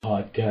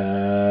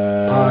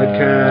Podcast.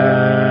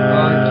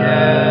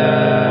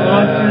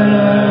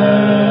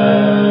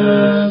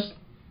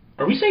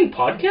 Are we saying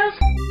podcast?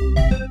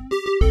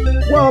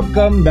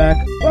 Welcome back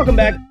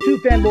to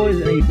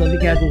Fanboys and a Filthy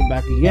Casual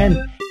back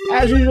again.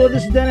 As usual,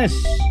 this is Dennis.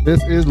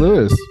 This is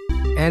Lewis.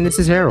 And this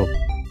is Harold.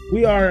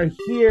 We are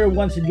here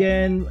once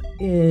again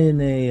in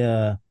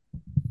a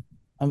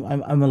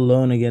I'm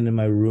alone again in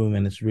my room,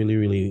 and it's really,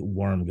 really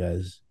warm,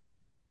 guys.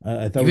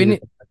 I thought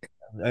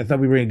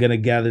we were gonna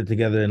gather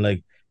together and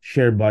like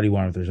share body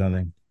warmth or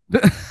something.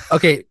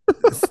 Okay,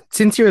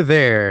 since you're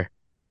there,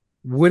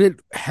 would it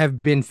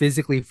have been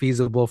physically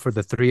feasible for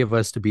the three of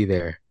us to be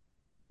there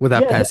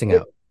without passing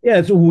out? Yeah,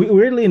 it's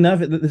weirdly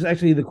enough, it's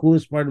actually the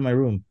coolest part of my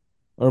room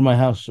or my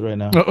house right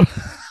now. Oh.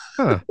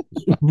 Huh.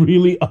 It's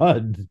really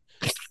odd.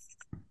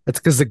 That's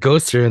because the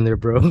ghosts are in there,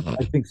 bro.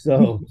 I think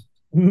so.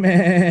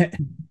 Man.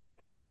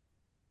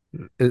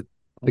 The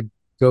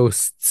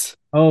ghosts.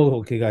 Oh,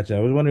 okay, gotcha.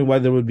 I was wondering why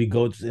there would be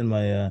goats in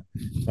my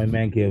my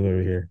man cave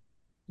over here.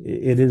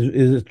 It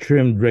is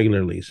trimmed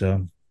regularly,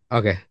 so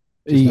okay.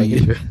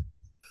 It's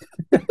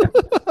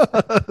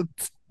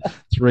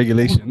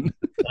regulation.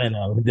 I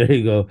know. There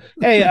you go.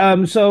 Hey,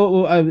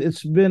 so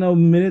it's been a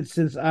minute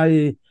since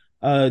I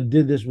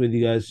did this with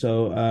you guys,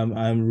 so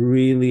I'm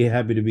really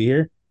happy to be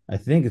here. I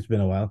think it's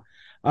been a while.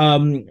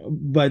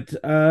 But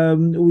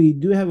we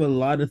do have a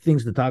lot of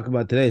things to talk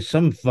about today.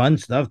 Some fun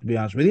stuff, to be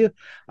honest with you.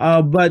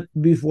 But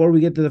before we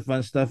get to the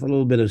fun stuff, a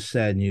little bit of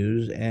sad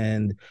news,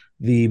 and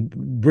the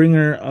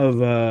bringer of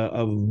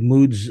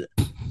moods,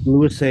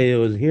 Louis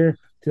Sayo, is here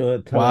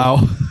to tell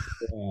us.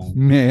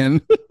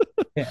 Man.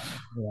 Yeah.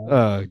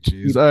 Oh,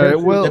 jeez. All right.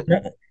 Well,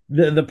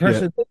 the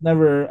person that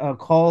never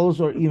calls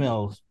or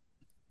emails.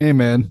 Hey,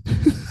 man.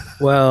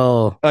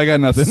 Well, I got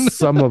nothing.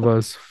 Some of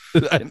us.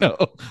 I know.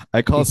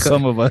 I call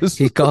some of us.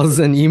 He calls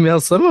and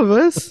emails some of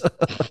us.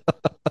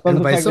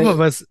 And by some that,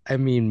 of us, I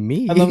mean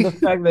me. I love the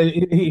fact that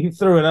he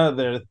threw it out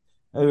there.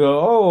 I go,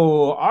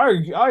 oh,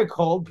 I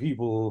called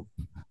people.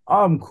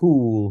 I'm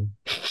cool.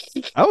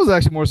 I was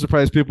actually more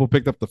surprised people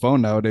picked up the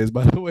phone nowadays,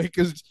 by the way,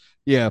 because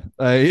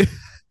I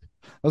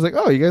was like,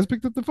 oh, you guys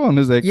picked up the phone.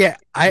 It's like, yeah,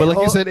 but like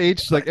you said,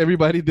 H, like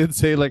everybody did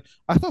say, like,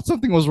 I thought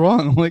something was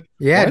wrong. I'm like,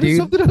 yeah, why did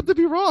something have to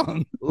be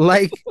wrong?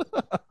 Like,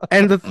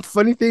 and the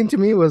funny thing to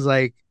me was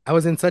like, I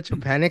was in such a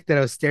panic that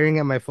I was staring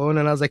at my phone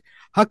and I was like,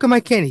 how come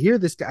I can't hear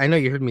this guy? I know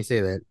you heard me say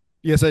that.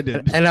 Yes, I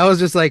did. And I was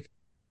just like,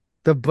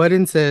 the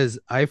button says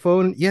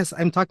iPhone. Yes,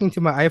 I'm talking to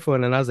my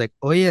iPhone. And I was like,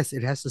 oh, yes,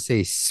 it has to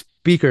say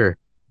speaker.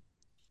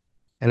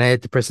 And I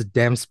had to press a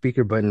damn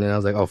speaker button. And I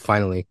was like, oh,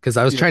 finally. Because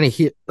I was trying to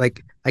hear,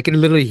 like, I could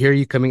literally hear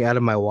you coming out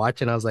of my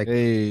watch. And I was like,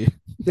 hey,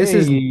 this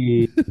is.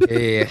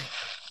 Yeah.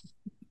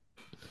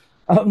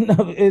 No,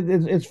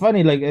 it's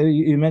funny. Like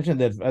you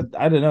mentioned that.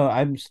 I don't know.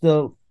 I'm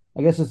still.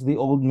 I guess it's the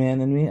old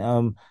man in me.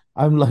 I'm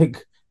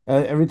like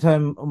every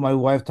time my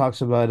wife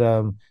talks about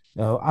I'm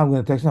going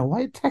to text now. Why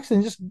are you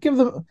texting? Just give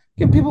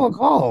people a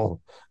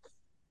call.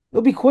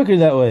 It'll be quicker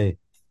that way.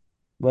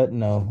 But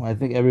no, I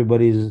think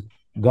everybody's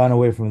gone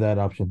away from that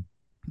option.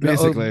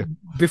 Basically.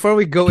 Before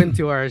we go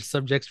into our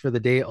subjects for the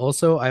day,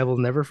 also, I will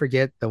never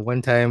forget the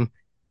one time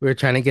we were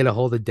trying to get a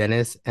hold of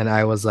Dennis, and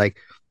I was like,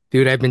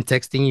 dude, I've been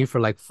texting you for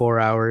like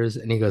 4 hours.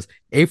 And he goes,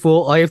 hey,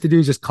 fool, all you have to do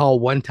is just call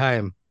one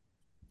time.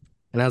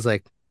 And I was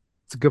like,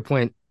 it's a good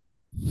point.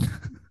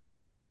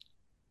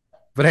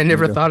 But I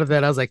never thought of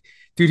that. I was like,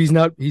 dude, he's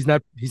not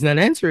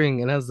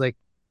answering. And I was like,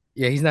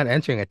 yeah, he's not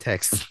answering a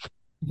text.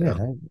 Yeah.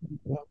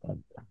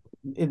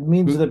 It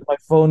means that my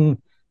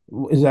phone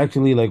is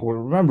actually like,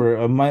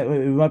 remember,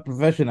 my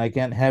profession, I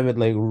can't have it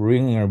like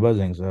ringing or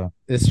buzzing. So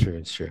it's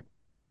true.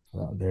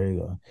 Well, there you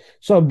go.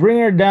 So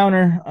bringer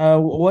downer,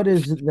 what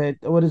is it that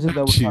we're talking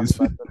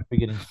about at the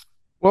beginning?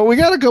 Well, we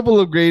got a couple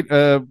of great,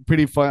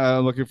 pretty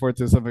fun. Looking forward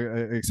to some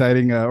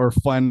exciting or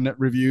fun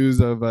reviews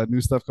of new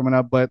stuff coming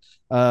up. But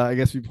I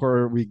guess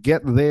before we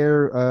get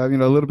there, a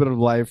little bit of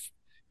life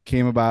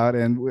came about,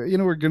 and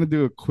we're gonna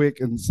do a quick.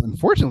 And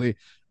unfortunately,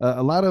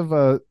 a lot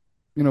of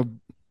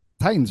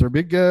Titans or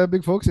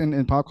big folks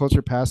in pop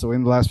culture passed away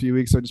in the last few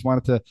weeks. So I just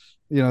wanted to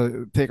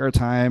take our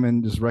time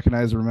and just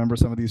recognize and remember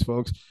some of these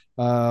folks.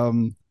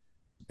 And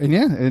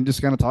just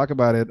kind of talk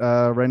about it.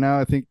 Right now,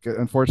 I think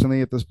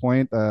unfortunately at this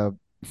point,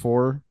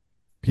 4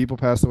 people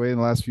passed away in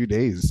the last few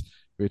days,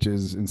 which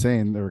is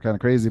insane. They were kind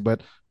of crazy.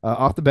 But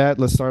off the bat,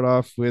 let's start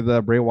off with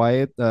Bray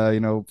Wyatt,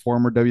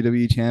 former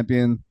WWE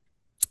champion,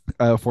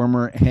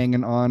 former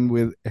hanging on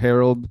with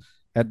Harold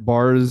at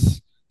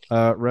bars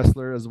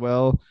wrestler as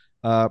well.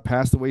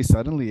 Passed away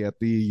suddenly at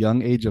the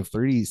young age of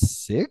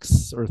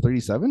 36 or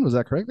 37. Was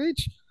that correct,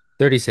 H?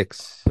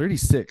 36.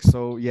 36.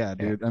 So yeah,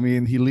 dude. I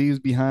mean, he leaves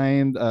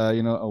behind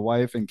a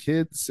wife and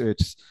kids.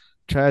 It's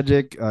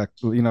tragic. A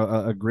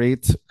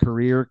great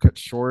career cut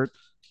short.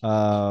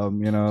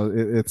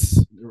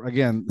 It's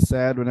again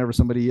sad whenever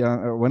somebody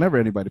or whenever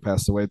anybody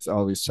passes away. It's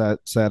always sad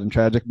and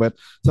tragic. But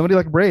somebody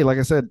like Bray, like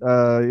I said,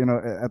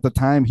 at the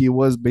time he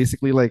was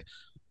basically like,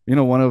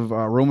 one of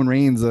Roman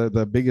Reigns,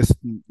 the biggest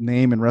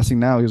name in wrestling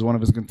now. He was one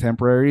of his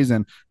contemporaries,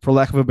 and for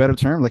lack of a better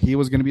term, like he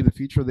was going to be the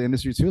future of the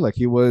industry too. Like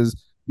he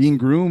was, being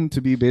groomed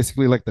to be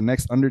basically like the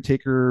next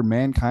Undertaker,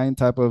 Mankind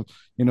type of,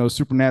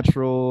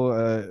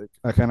 supernatural,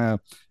 kind of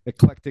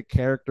eclectic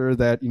character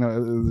that,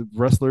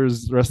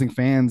 wrestling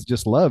fans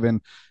just love.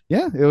 And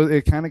yeah,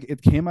 it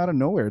came out of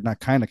nowhere. Not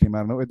kind of came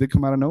out of nowhere. It did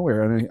come out of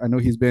nowhere. I know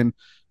he's been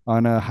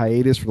on a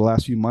hiatus for the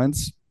last few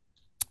months.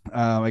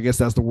 I guess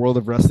that's the world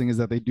of wrestling, is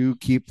that they do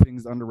keep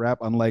things under wrap,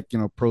 unlike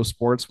pro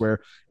sports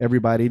where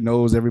everybody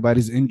knows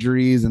everybody's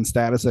injuries and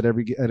status at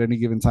any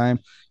given time.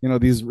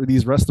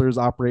 These wrestlers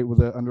operate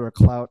under a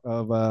clout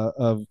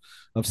of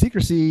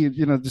secrecy.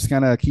 Just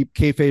kind of keep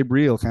kayfabe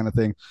real, kind of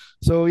thing.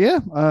 So yeah,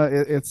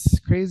 it's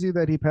crazy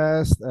that he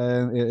passed,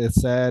 and it's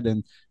sad,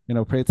 and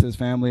pray to his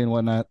family and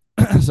whatnot.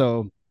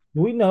 So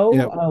Do we know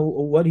yeah.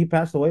 what he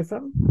passed away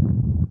from?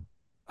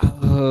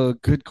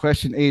 Good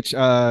question, H.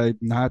 Not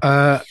sure, to be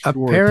honest,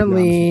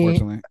 Apparently,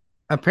 unfortunately.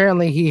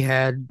 apparently he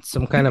had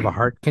some kind of a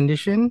heart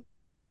condition,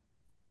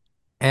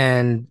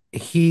 and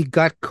he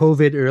got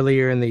COVID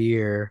earlier in the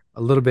year,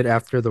 a little bit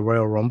after the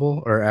Royal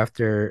Rumble or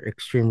after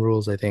Extreme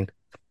Rules, I think.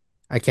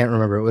 I can't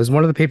remember. It was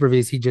one of the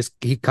pay-per-views.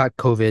 He caught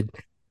COVID,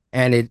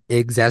 and it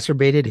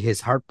exacerbated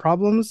his heart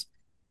problems,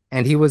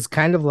 and he was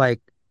kind of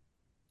like,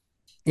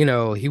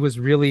 he was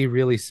really,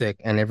 really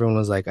sick, and everyone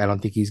was like, I don't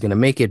think he's gonna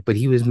make it, but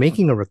he was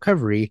making a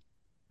recovery,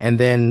 and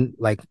then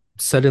like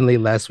suddenly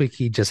last week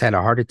he just had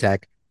a heart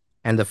attack,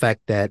 and the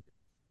fact that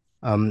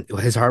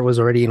his heart was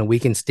already in a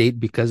weakened state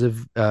because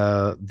of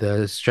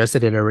the stress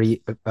that it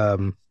already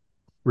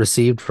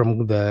received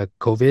from the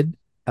COVID,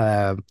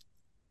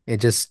 it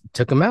just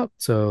took him out.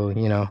 So,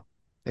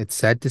 it's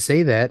sad to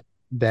say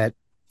that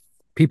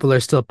people are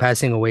still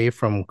passing away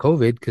from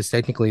COVID, because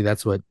technically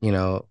that's what,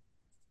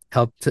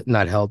 helped,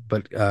 not help,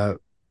 but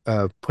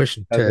pushed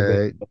That's a to,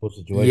 bit of a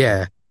situation.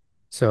 yeah.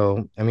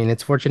 So, I mean,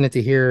 it's fortunate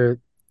to hear,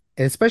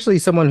 especially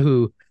someone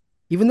who,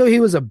 even though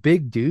he was a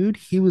big dude,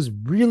 he was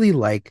really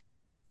like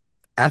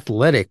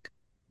athletic.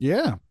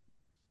 Yeah.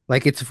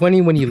 Like, it's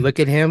funny when you look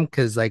at him,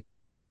 because like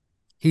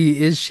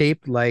he is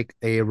shaped like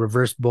a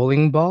reverse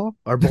bowling ball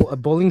or a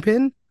bowling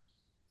pin,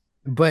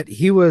 but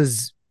he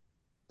was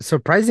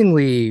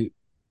surprisingly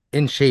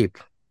in shape.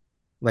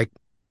 Like,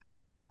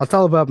 I'll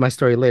tell about my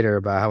story later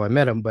about how I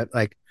met him, but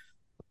like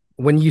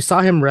when you saw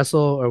him wrestle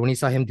or when you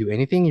saw him do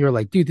anything, you're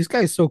like, dude, this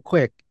guy is so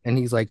quick, and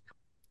he's like,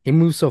 he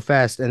moves so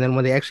fast. And then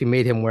when they actually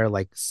made him wear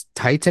like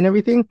tights and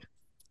everything,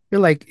 you're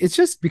like, it's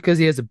just because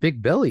he has a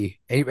big belly.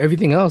 And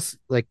everything else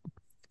like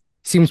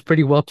seems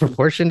pretty well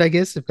proportioned, I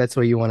guess, if that's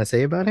what you want to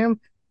say about him.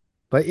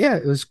 But yeah,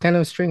 it was kind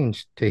of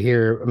strange to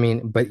hear. I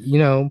mean, but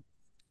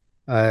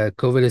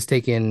COVID has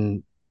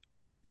taken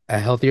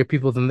healthier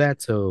people than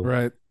that, so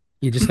Right.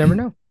 you just never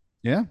know.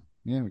 Yeah.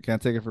 Yeah. We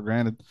can't take it for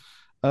granted.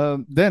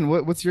 Then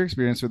what's your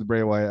experience with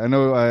Bray Wyatt? I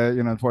know,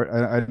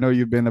 I know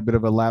you've been a bit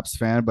of a lapsed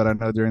fan, but I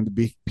know during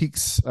the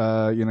peaks,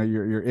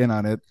 you're in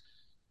on it.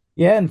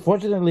 Yeah,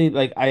 unfortunately,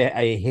 like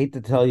I hate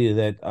to tell you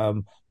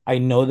that I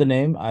know the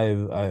name.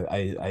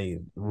 I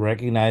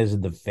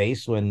recognized the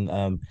face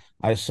when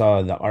I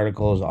saw the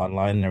articles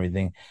online and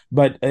everything.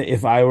 But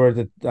if I were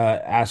to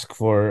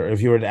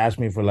if you were to ask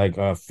me for like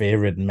a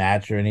favorite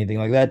match or anything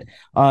like that,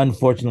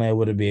 unfortunately, I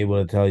wouldn't be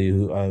able to tell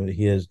you who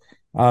he is.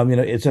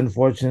 It's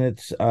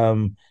unfortunate.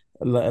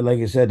 Like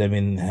I said, I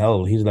mean,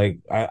 hell, he's like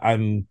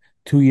I'm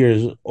 2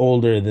 years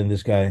older than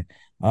this guy.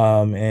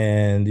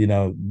 And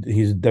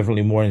he's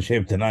definitely more in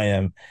shape than I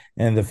am,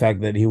 and the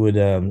fact that he would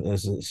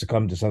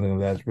succumb to something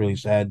like that is really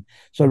sad.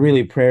 So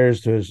really,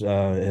 prayers to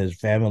his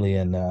family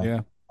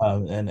Yeah.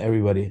 and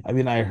everybody. I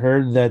mean, I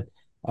heard that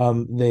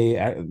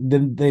they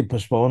didn't they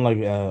postpone like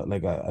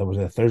a it was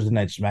a Thursday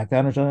night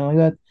SmackDown or something like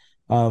that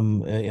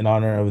in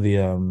honor of the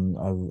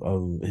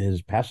of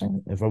his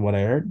passing, from what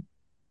I heard.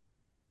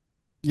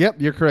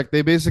 Yep, you're correct.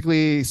 They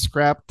basically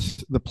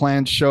scrapped the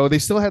planned show. They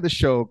still had the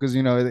show because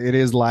it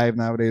is live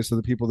nowadays. So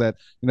the people that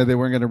they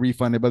weren't going to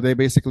refund it, but they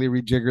basically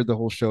rejiggered the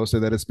whole show so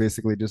that it's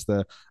basically just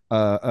a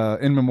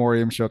in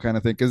memoriam show kind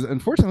of thing. Because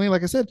unfortunately,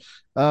 like I said,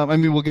 I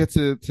mean we'll get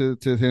to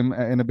him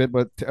in a bit,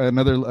 but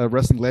another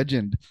wrestling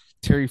legend,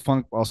 Terry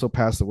Funk, also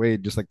passed away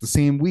just like the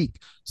same week.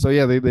 So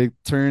yeah, they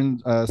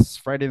turned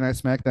Friday Night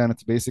SmackDown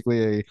into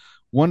basically a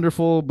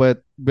wonderful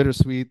but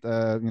bittersweet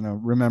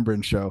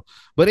remembrance show.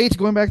 But H,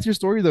 going back to your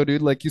story though,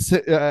 dude, like you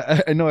said,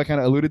 I know I kind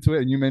of alluded to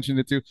it and you mentioned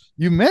it too.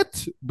 You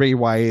met Bray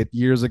Wyatt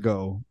years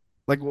ago.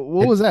 Like,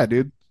 what It, was that,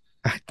 dude?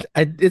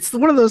 it's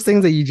one of those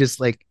things that you just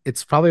like.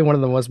 It's probably one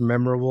of the most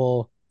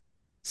memorable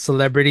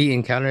celebrity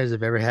encounters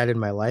I've ever had in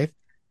my life.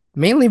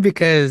 Mainly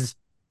because,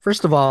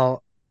 first of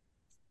all,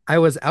 I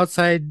was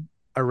outside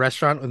a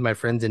restaurant with my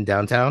friends in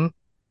downtown,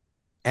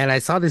 and I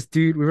saw this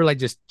dude. We were like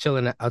just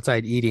chilling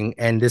outside eating,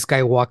 and this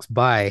guy walks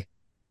by.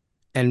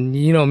 And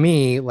you know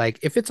me, like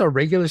if it's a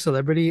regular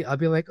celebrity, I'll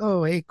be like,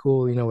 oh, hey,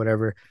 cool,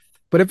 whatever.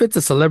 But if it's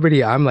a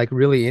celebrity I'm like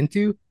really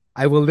into,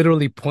 I will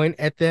literally point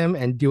at them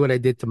and do what I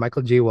did to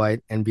Michael J.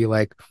 White and be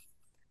like,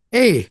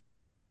 hey,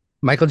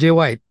 Michael J.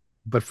 White.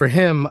 But for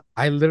him,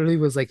 I literally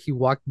was like, he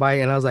walked by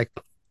and I was like,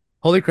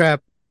 holy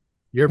crap,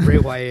 you're Bray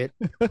Wyatt.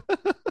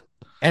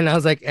 And I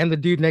was like, and the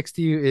dude next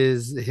to you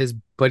is his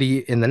buddy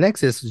in the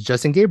Nexus,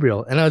 Justin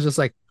Gabriel. And I was just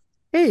like,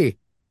 hey,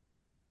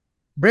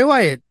 Bray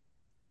Wyatt,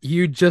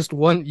 you just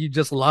won. You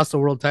just lost a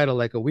world title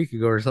like a week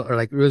ago or something, or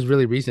like it was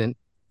really recent.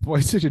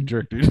 Boy, such a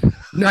jerk, dude.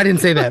 No, I didn't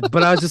say that,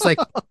 but I was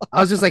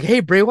just like, hey,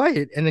 Bray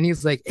Wyatt, and then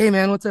he's like, hey,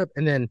 man, what's up?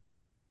 And then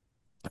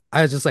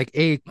I was just like,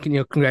 hey,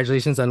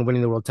 congratulations on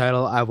winning the world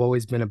title. I've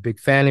always been a big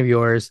fan of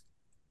yours.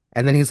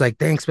 And then he's like,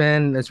 thanks,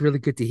 man. That's really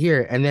good to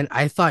hear. And then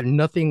I thought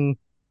nothing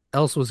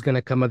else was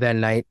gonna come of that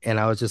night, and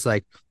I was just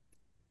like,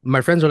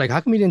 my friends were like, how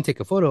come you didn't take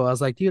a photo? I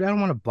was like, dude, I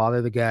don't want to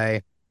bother the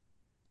guy,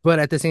 but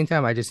at the same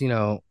time, I just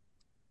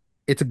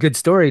it's a good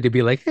story to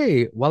be like,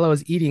 hey, while I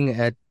was eating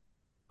at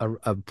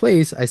a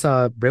place, I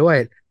saw Bray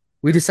Wyatt.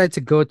 We decided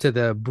to go to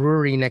the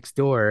brewery next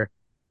door,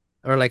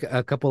 or like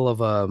a couple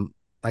of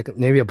like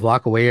maybe a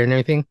block away and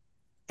everything.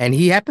 And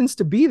he happens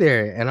to be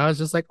there. And I was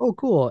just like, oh,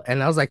 cool.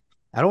 And I was like,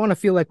 I don't want to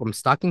feel like I'm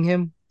stalking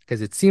him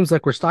because it seems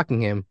like we're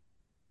stalking him.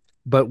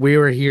 But we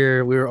were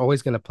here, we were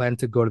always gonna plan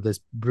to go to this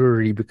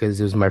brewery because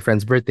it was my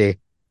friend's birthday.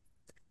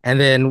 And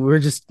then we were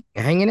just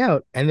hanging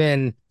out. And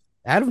then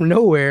out of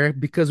nowhere,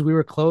 because we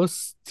were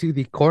close to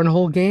the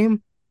cornhole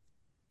game,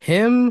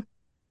 him,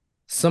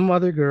 some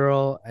other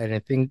girl, and I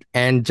think,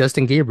 and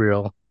Justin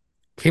Gabriel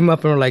came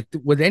up and were like,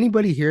 would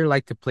anybody here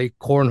like to play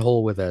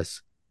cornhole with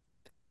us?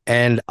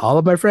 And all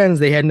of my friends,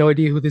 they had no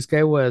idea who this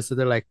guy was. So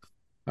they're like,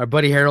 our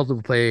buddy Harold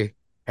will play.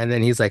 And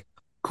then he's like,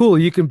 cool,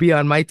 you can be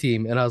on my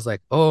team. And I was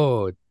like,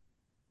 oh,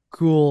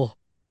 cool.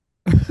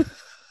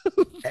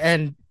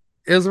 And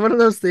it was one of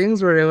those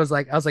things where it was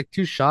like, I was like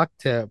too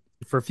shocked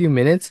for a few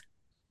minutes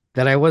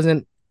that I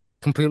wasn't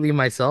completely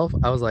myself.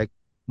 I was like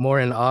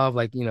more in awe of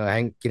like,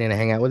 getting to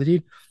hang out with the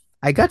dude.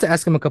 I got to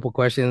ask him a couple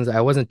questions.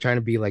 I wasn't trying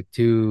to be like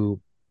too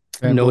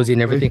nosy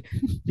and everything.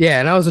 Yeah,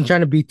 and I wasn't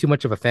trying to be too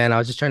much of a fan. I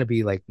was just trying to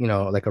be like,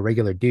 like a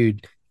regular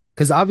dude.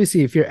 Because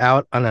obviously, if you're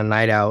out on a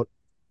night out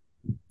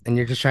and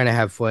you're just trying to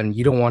have fun,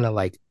 you don't want to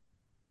like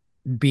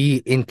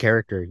be in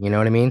character. You know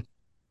what I mean?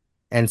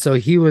 And so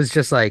he was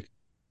just like,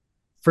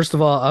 first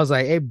of all, I was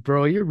like, hey,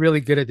 bro, you're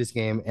really good at this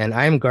game, and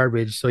I'm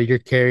garbage, so you're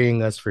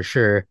carrying us for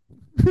sure.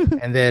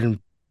 And then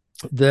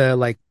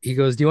he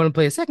goes, do you want to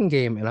play a second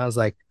game? And I was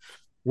like,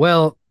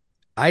 well,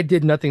 I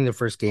did nothing the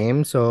first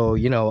game, so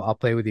I'll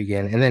play with you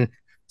again. And then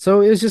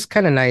so it was just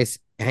kind of nice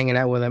hanging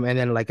out with him. And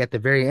then like at the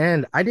very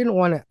end, I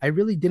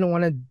really didn't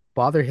want to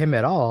bother him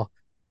at all.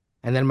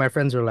 And then my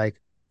friends were like,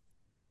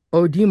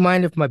 oh, do you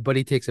mind if my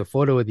buddy takes a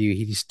photo with you?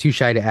 He's too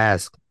shy to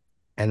ask.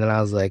 And then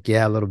I was like,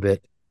 yeah, a little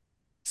bit.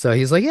 So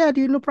he's like, yeah,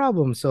 dude, no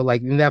problem. So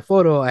like in that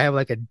photo, I have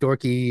like a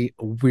dorky,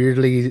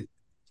 weirdly,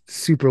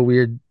 super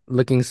weird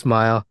looking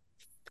smile.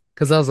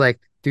 Cause I was like,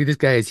 dude, this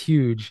guy is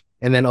huge.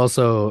 And then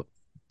also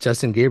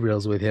Justin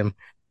Gabriel's with him,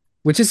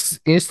 which is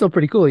still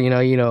pretty cool.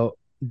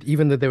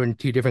 Even though they were in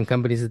two different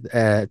companies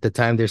at the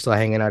time, they're still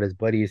hanging out as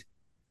buddies.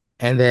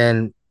 And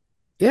then,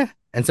 yeah.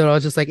 And so I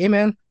was just like, hey,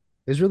 man,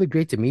 it was really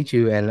great to meet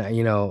you. And,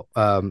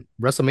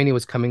 WrestleMania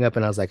was coming up,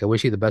 and I was like, I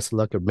wish you the best of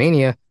luck at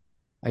Mania.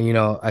 And,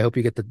 I hope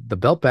you get the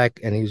belt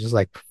back. And he was just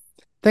like,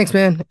 thanks,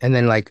 man. And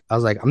then, like, I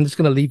was like, I'm just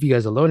going to leave you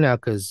guys alone now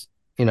because,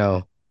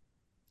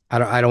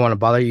 I don't want to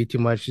bother you too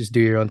much. Just do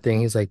your own thing.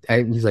 He's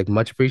like,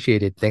 much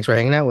appreciated. Thanks for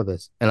hanging out with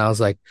us. And I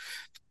was like,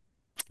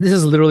 this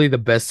is literally the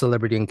best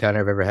celebrity encounter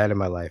I've ever had in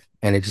my life.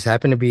 And it just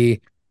happened to be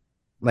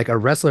like a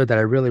wrestler that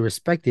I really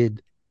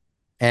respected.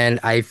 And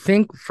I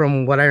think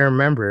from what I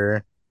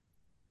remember,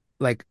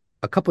 like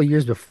a couple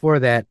years before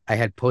that, I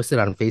had posted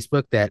on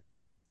Facebook that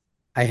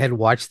I had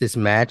watched this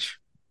match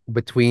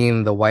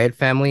between the Wyatt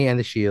family and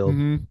the Shield.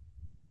 Mhm.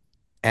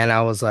 And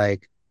I was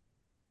like,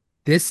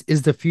 this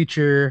is the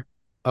future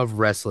of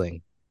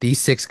wrestling. These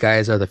six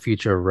guys are the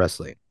future of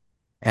wrestling.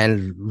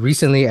 And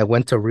recently I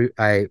went to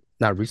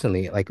not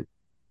recently, like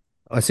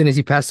as soon as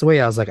he passed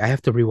away, I was like, I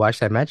have to rewatch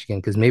that match again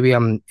because maybe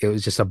it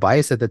was just a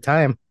bias at the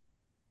time.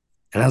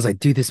 And I was like,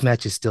 dude, this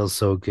match is still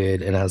so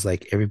good. And I was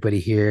like, everybody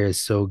here is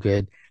so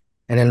good.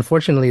 And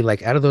unfortunately,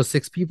 like out of those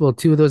six people,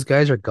 two of those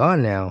guys are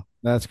gone now.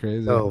 That's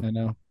crazy. So, I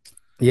know.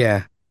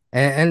 yeah.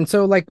 And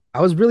so like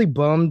I was really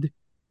bummed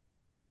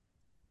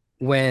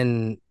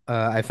when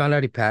I found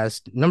out he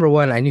passed. Number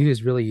one, I knew he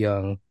was really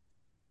young.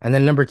 And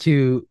then number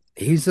two,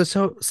 he's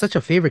such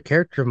a favorite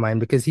character of mine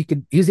because he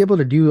was able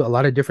to do a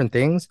lot of different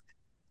things.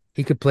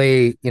 He could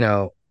play,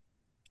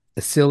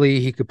 silly.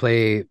 He could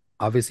play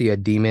obviously a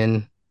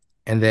demon,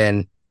 and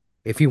then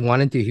if he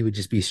wanted to, he would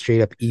just be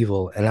straight up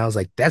evil. And I was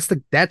like, that's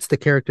the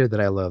character that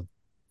I love.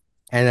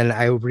 And then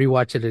I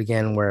rewatched it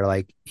again where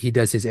like he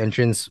does his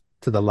entrance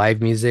to the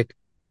live music.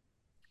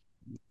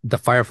 The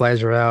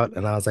fireflies are out,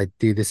 and I was like,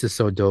 dude, this is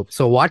so dope.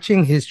 So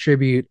watching his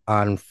tribute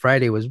on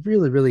Friday was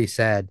really, really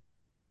sad.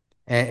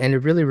 And it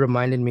really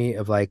reminded me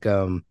of like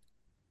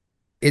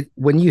it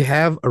when you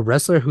have a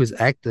wrestler who's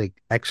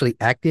actually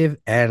active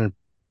and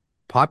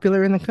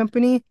popular in the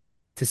company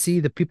to see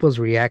the people's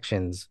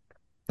reactions.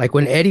 Like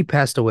when Eddie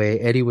passed away,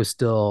 Eddie was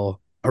still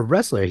a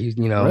wrestler.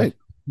 Right.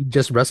 He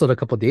just wrestled a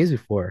couple days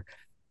before.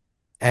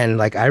 And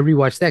like I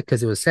rewatched that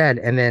because it was sad.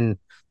 And then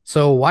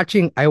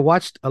I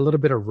watched a little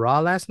bit of Raw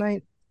last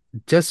night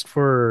just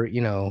for,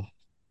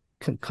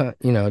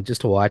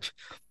 just to watch.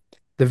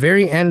 The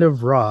very end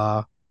of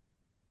Raw,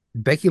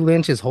 Becky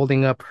Lynch is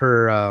holding up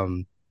her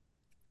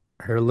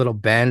little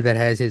band that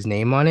has his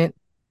name on it,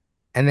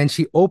 and then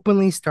she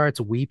openly starts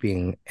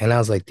weeping, and I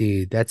was like,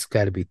 dude, that's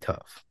got to be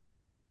tough.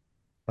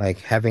 Like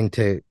having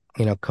to,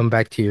 come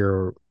back to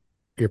your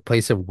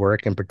place of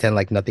work and pretend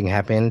like nothing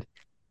happened,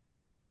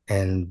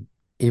 and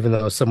even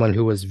though someone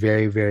who was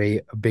very, very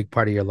a big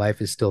part of your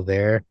life is still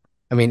there,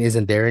 I mean,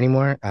 isn't there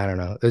anymore. I don't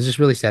know. It was just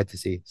really sad to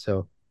see.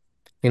 So,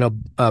 you know,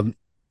 um,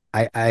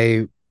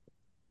 I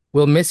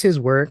will miss his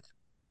work.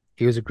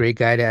 He was a great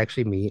guy to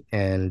actually meet,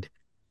 and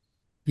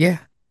yeah,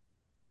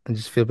 I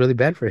just feel really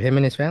bad for him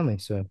and his family.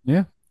 So,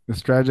 Yeah,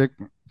 it's tragic,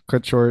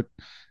 cut short,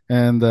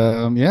 and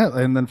yeah,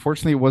 and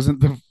unfortunately, it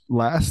wasn't the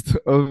last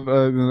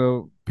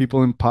of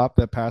people in pop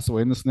that passed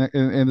away in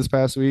this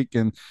past week.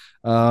 And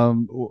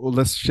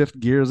let's shift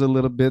gears a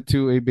little bit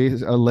to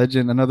a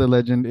legend, another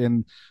legend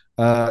in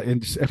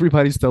just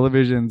everybody's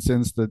television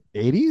since the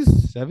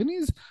 80s,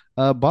 70s.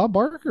 Bob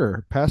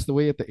Barker passed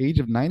away at the age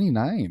of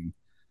 99.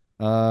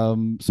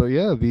 So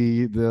yeah,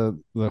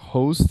 the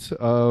host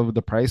of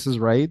The Price is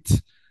Right.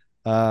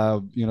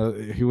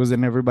 He was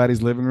in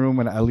everybody's living room,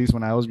 and at least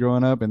when I was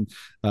growing up, and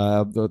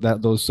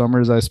those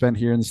summers I spent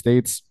here in the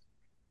States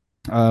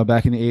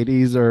back in the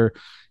 80s, or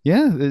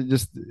yeah,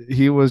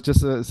 he was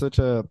just such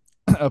a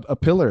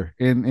pillar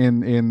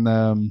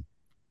in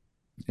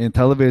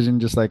television,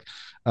 just like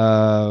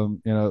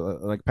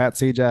like Pat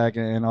Sajak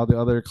and all the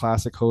other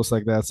classic hosts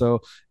like that.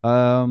 So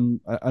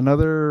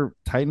another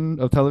titan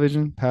of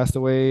television passed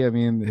away. I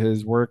mean,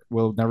 his work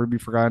will never be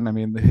forgotten. I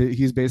mean,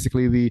 he's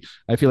basically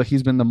I feel like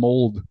he's been the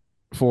mold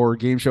for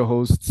game show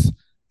hosts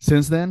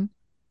since then.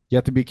 You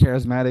have to be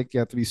charismatic,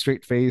 you have to be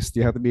straight faced,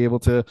 you have to be able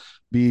to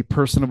be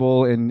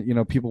personable,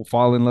 and people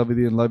fall in love with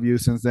you and love you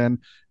since then.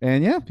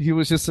 And yeah, he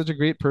was just such a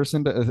great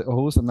person to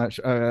host. I'm not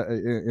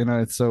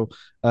sure, so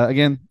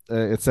again,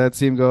 it's sad to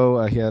see him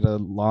go. He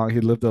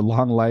lived a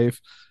long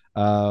life.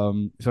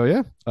 So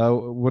yeah,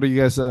 what are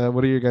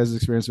your guys'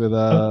 experience with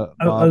Bob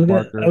I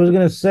Barker? was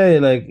gonna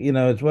say, like,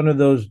 it's one of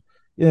those,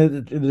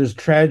 there's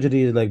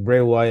tragedies like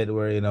Bray Wyatt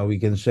where, we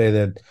can say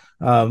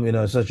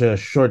that, such a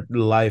short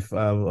life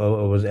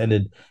was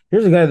ended.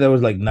 Here's a guy that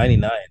was like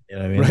 99, you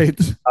know what I mean?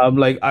 Right.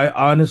 Like, I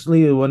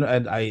honestly,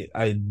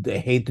 I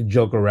hate to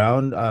joke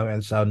around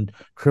and sound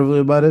trivial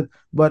about it,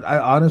 but I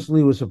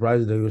honestly was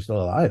surprised that he was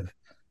still alive.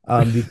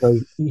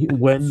 Because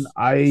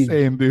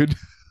Same, dude.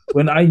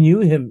 when I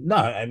knew him, no,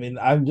 I mean,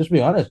 I'm just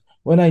being honest.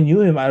 When I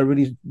knew him, I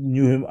already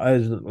knew him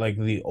as like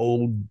the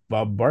old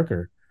Bob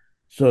Barker.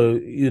 So,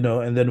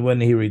 and then when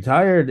he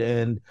retired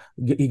and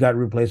he got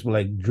replaced by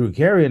like Drew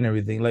Carey and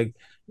everything, like,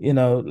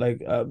 like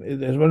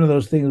there's one of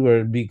those things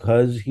where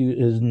because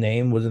his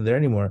name wasn't there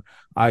anymore,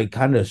 I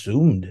kind of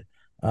assumed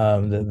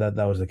that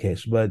was the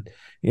case. But,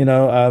 I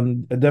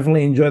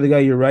definitely enjoy the guy.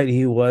 You're right.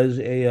 He was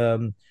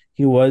the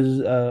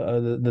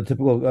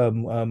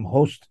typical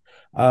host,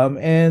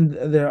 and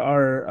there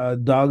are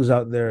dogs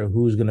out there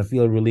who's gonna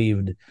feel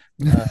relieved.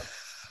 Uh,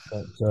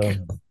 so,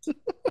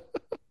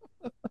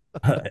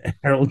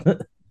 Harold,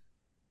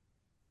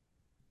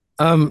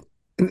 um,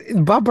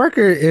 Bob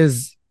Barker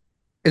is,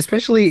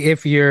 especially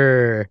if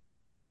you're,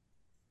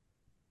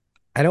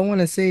 I don't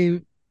want to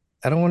say,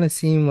 I don't want to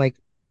seem like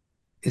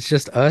it's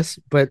just us,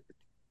 but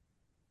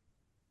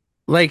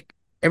like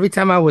every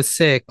time I was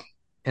sick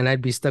and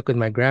I'd be stuck with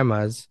my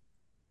grandma's,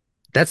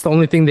 that's the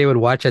only thing they would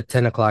watch at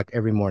 10 o'clock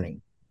every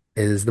morning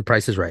is The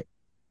Price is Right.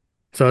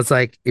 So it's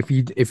like if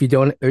you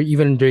don't, or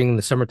even during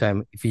the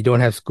summertime, if you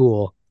don't have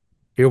school,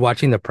 you're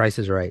watching The Price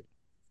is Right.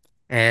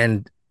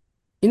 And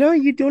you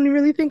don't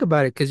really think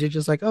about it because you're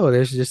just like, oh,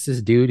 there's just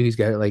this dude who's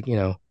got like,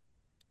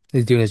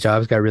 he's doing his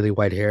job, he's got really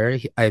white hair.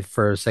 I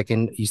for a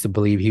second used to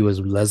believe he was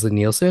Leslie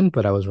Nielsen,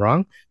 but I was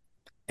wrong.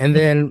 And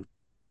then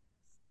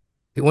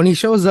when he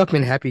shows up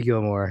in Happy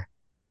Gilmore,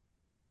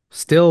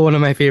 still one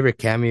of my favorite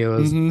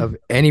cameos Hmm. of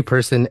any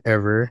person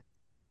ever.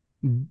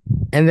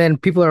 And then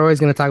people are always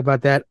going to talk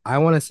about that. I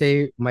want to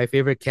say my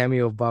favorite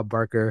cameo of Bob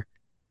Barker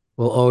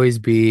will always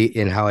be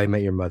in How I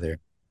Met Your Mother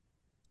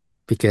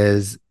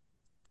because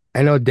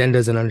I know Den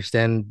doesn't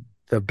understand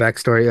the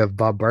backstory of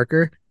Bob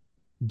Barker,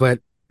 but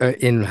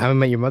in How I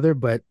Met Your Mother,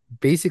 but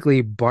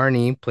basically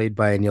Barney, played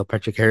by Neil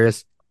Patrick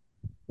Harris,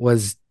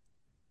 was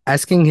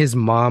asking his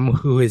mom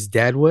who his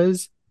dad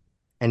was,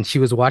 and she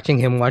was watching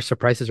him watch The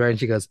Price is Right, and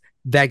she goes,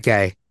 "That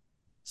guy."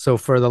 So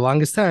for the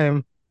longest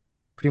time,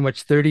 pretty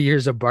much 30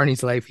 years of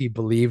Barney's life, he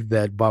believed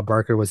that Bob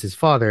Barker was his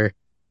father.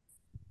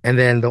 And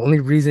then the only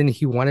reason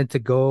he wanted to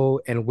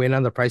go and win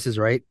on The Price is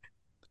Right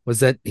was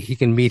that he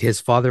can meet his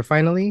father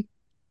finally.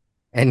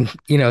 And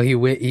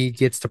he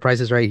gets to Price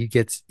is Right.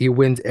 He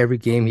wins every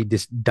game. He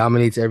just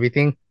dominates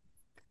everything.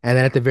 And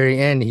then at the very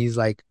end, he's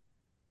like,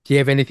 "Do you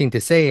have anything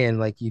to say?" And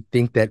like you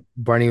think that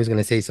Barney was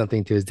gonna say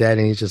something to his dad,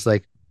 and he's just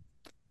like,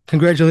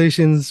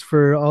 "Congratulations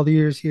for all the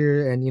years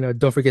here, and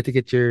don't forget to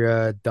get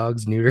your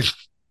dogs neutered,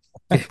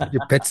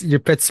 your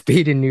pets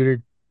spayed and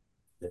neutered."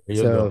 there you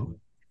So, go.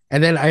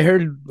 and then I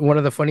heard one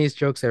of the funniest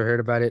jokes I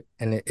heard about it,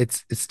 and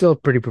it's still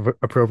pretty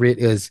appropriate.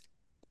 Is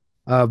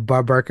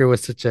Bob Barker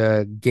was such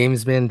a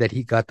gamesman that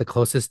he got the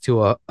closest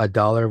to a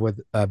dollar with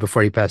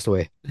before he passed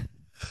away.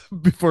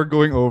 before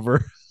going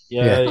over.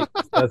 Yeah. Yeah,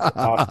 that's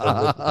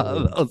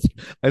awesome.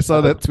 I saw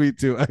Uh, that tweet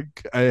too.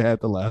 I had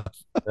to laugh.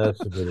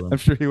 that's a good I'm one.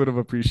 sure he would have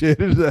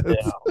appreciated that.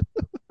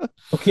 Yeah.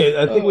 Okay,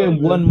 I think we Oh have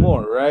one man.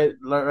 more, right?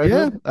 Right,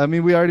 Yeah, Luke? I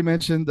mean, we already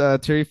mentioned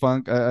Terry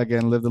Funk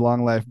again lived a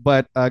long life,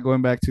 but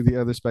going back to the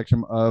other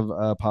spectrum of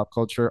pop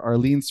culture,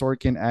 Arlene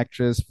Sorkin,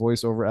 actress,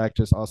 voiceover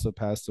actress, also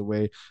passed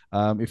away.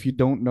 If you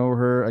don't know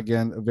her,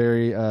 again, a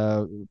very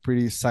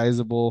pretty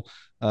sizable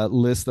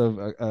list of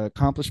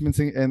accomplishments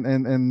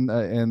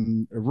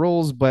and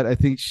roles, but I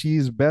think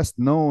she's best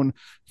known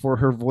for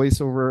her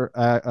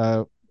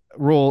voiceover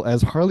role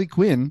as Harley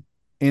Quinn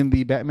in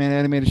the Batman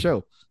animated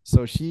show.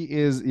 So she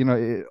is,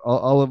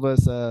 all of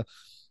us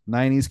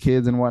 90s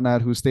kids and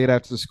whatnot who stayed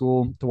after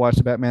school to watch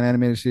the Batman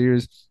animated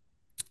series.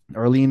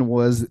 Arlene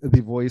was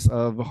the voice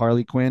of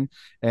Harley Quinn,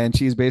 and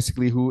she's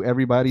basically who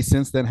everybody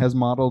since then has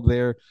modeled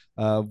their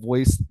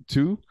voice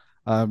to.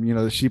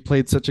 She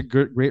played such a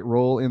great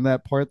role in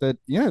that part that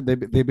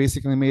they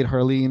basically made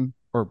Harley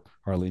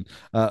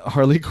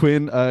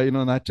Quinn,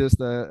 not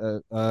just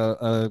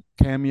a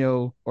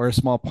cameo or a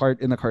small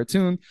part in the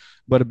cartoon,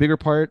 but a bigger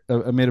part,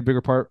 made a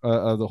bigger part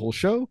of the whole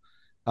show,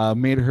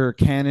 made her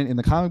canon in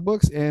the comic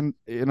books, and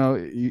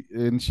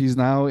and she's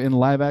now in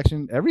live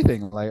action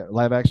everything, like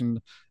live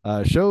action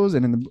shows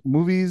and in the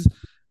movies.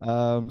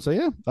 So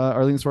yeah,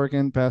 Arlene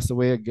Sorkin passed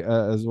away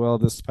as well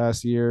this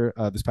past year,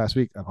 this past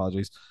week.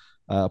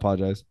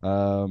 Apologize.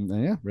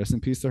 And yeah, rest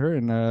in peace to her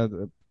and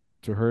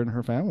to her and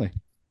her family.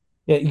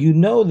 Yeah, you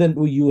know that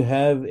you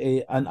have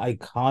an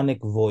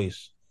iconic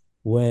voice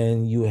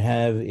when you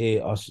have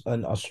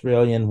an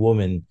Australian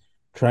woman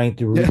trying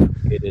to Yeah,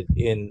 recreate it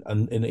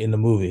in a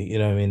movie. You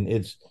know, what I mean,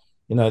 it's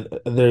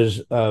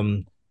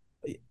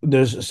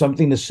there's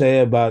something to say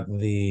about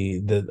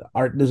the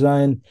art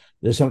design.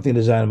 There's something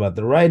design about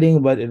the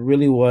writing, but it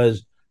really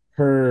was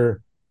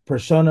her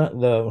persona,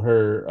 the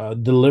her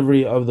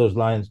delivery of those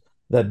lines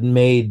that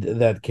made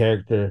that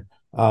character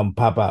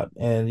pop out.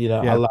 And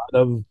yeah, a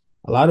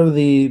lot of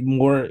the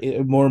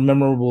more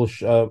memorable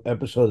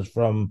episodes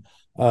from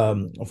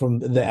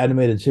the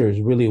animated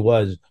series really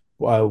was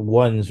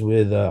ones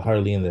with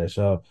Harley in there.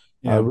 So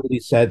yeah. really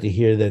sad to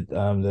hear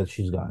that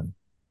she's gone.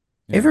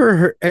 Yeah.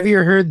 Have you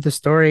ever heard the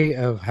story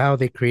of how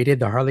they created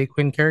the Harley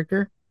Quinn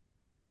character?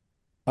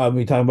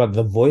 You talking about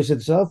the voice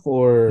itself,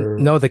 or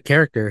No, the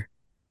character.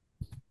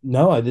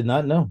 no? I did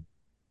not know.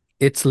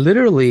 It's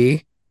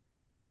literally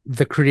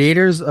the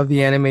creators of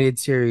the animated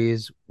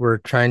series were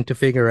trying to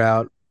figure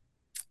out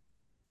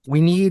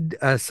we need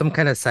some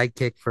kind of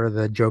sidekick for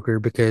the Joker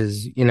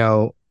because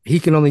he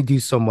can only do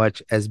so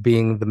much as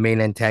being the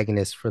main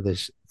antagonist for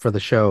the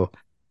show.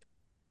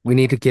 We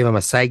need to give him a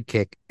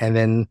sidekick, and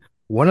then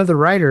one of the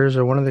writers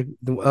or one of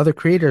the other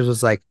creators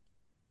was like,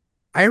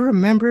 I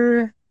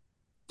remember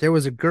there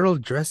was a girl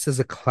dressed as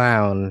a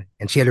clown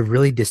and she had a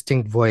really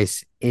distinct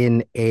voice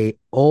in a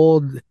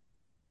old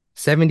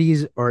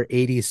 70s or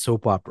 80s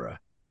soap opera,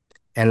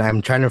 and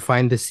I'm trying to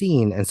find the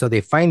scene. And so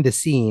they find the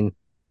scene.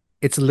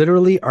 It's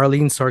literally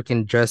Arlene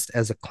Sorkin dressed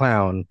as a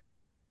clown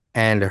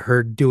and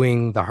her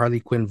doing the Harley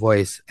Quinn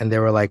voice. And they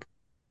were like,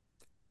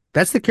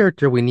 that's the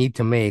character we need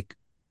to make.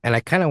 And I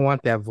kind of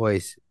want that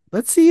voice.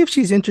 Let's see if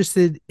she's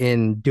interested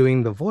in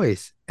doing the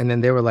voice. And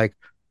then they were like,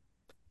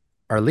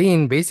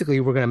 Arlene, basically,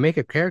 we're going to make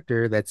a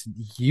character that's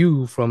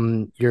you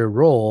from your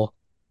role.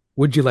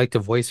 Would you like to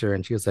voice her?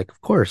 And she was like,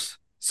 of course.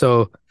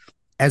 So,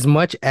 as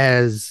much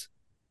as,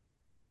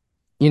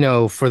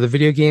 for the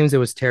video games, it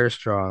was Tara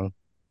Strong.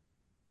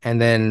 And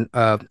then,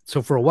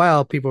 so for a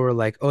while, people were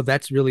like, oh,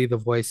 that's really the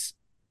voice.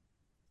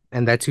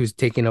 And that's who's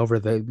taking over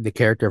the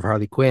character of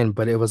Harley Quinn.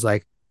 But it was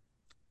like,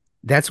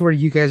 that's where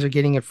you guys are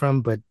getting it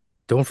from. But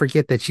don't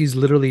forget that she's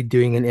literally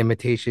doing an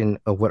imitation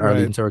of what Right.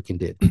 Arlene Sorkin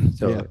did.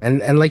 So, Yeah.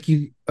 and like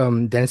you,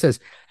 Dennis says,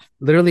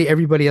 literally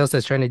everybody else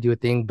that's trying to do a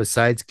thing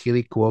besides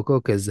Keely Cuoco,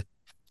 because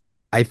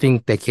I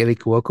think that Keely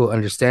Cuoco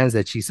understands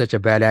that she's such a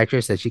bad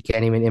actress that she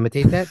can't even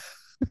imitate that.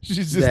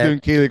 She's just That doing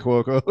Kaylee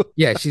Cuoco.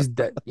 Yeah, she's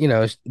that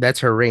that's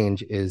her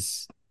range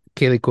is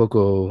Keely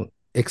Cuoco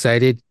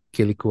excited,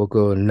 Keely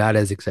Cuoco not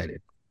as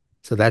excited.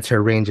 So that's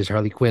her range as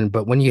Harley Quinn.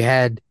 But when you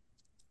had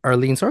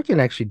Arlene Sorkin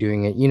actually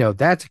doing it,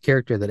 that's the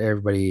character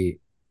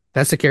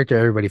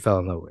everybody fell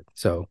in love with.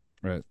 So,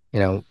 Right.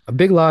 A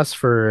big loss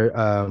for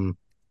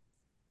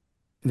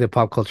the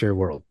pop culture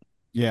world.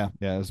 Yeah,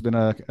 yeah, it's been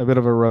a bit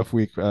of a rough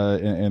week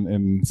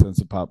in sense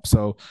of pop.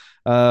 So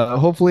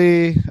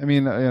hopefully, I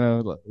mean,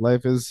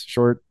 life is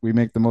short. We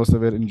make the most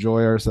of it,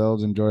 enjoy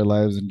ourselves, enjoy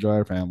lives, enjoy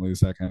our families,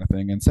 that kind of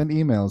thing, and send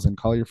emails and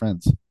call your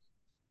friends.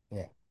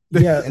 Yeah.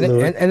 Yeah,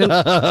 And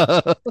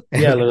Lewis.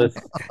 Yeah, Lewis.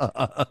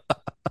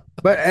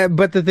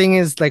 but the thing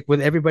is, like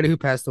with everybody who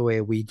passed away,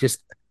 we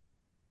just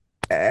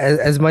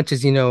as much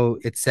as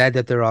it's sad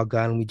that they're all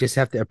gone, we just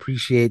have to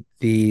appreciate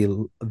the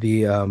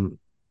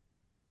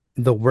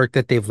work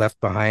that they've left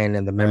behind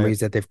and the Right. memories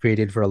that they've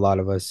created for a lot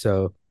of us.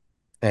 So,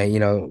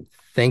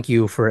 thank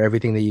you for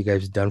everything that you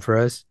guys have done for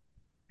us,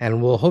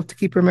 and we'll hope to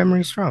keep your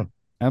memory strong.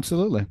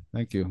 Absolutely.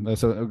 Thank you.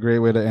 That's a great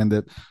way to end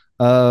it.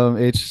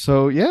 H.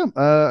 So yeah,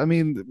 I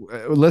mean,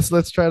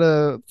 let's try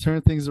to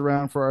turn things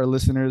around for our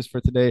listeners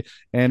for today.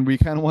 And we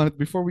kind of wanted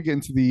before we get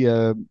into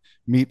the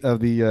meat of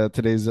the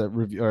today's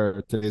review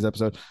or today's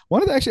episode,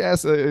 wanted to actually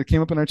ask. It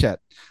came up in our chat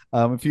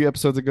a few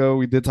episodes ago.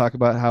 We did talk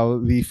about how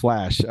the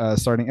Flash,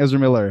 starring Ezra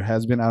Miller,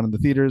 has been out in the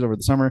theaters over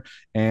the summer,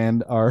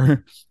 and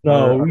our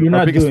No, you're our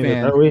not biggest doing this,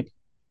 fan. are we?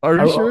 Are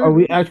you Are sure?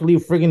 we actually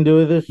freaking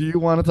doing this? Do you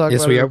want to talk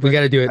Yes, about we it are. real We quick?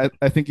 got to do it.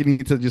 I think you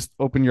need to just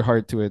open your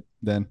heart to it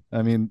then.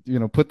 I mean,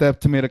 put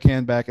that tomato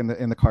can back in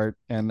the cart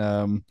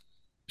and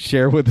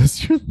share with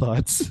us your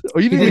thoughts. Oh,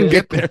 you didn't even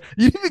get there.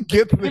 You didn't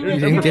get there. Give me,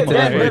 didn't give get me to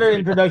a that better yet.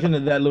 introduction to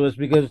that, Lewis,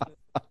 because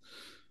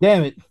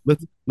damn it.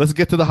 Let's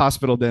get to the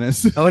hospital,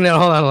 Dennis. Oh no,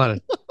 hold on.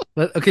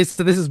 Okay,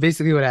 so this is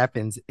basically what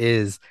happens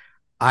is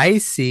I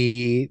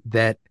see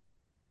that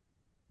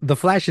The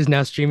Flash is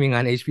now streaming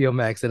on HBO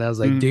Max, and I was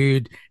like, Mm.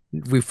 dude,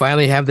 we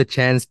finally have the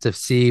chance to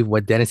see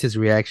what Dennis's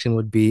reaction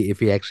would be if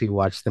he actually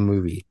watched the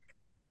movie.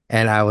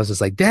 And I was just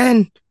like,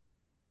 Dan,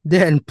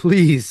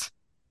 please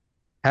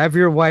have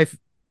your wife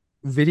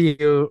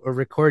video or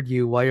record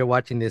you while you're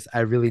watching this.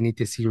 I really need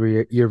to see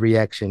your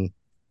reaction.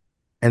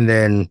 And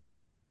then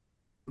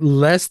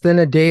less than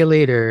a day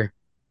later,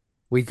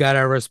 we got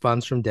our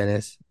response from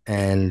Dennis,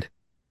 and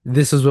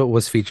this is what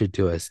was featured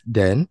to us.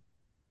 Den,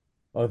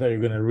 Oh, I thought you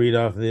were gonna read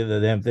off the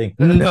damn thing.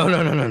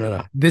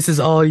 no. This is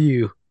all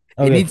you.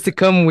 It Okay. needs to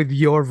come with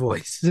your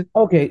voice.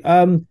 Okay.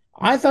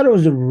 I thought it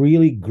was a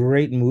really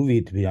great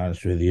movie, to be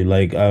honest with you.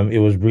 Like, it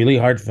was really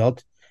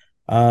heartfelt.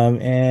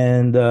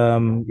 And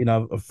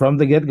from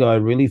the get-go, I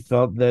really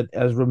felt that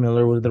Ezra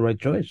Miller was the right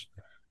choice.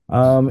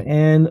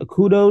 And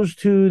kudos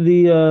to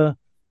the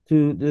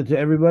to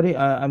everybody.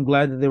 I'm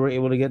glad that they were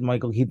able to get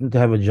Michael Keaton to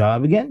have a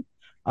job again.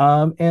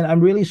 And I'm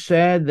really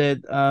sad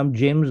that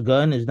James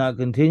Gunn is not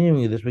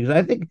continuing this because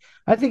I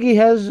think he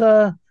has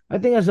a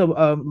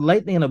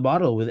lightning in a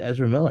bottle with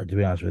Ezra Miller, to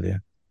be honest with you.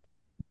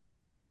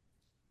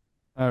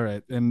 All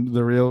right, and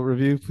the real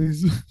review,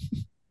 please.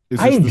 Is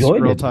I this the enjoyed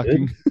squirrel it,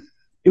 talking? dude.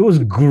 It was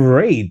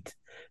great.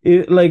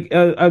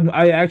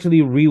 I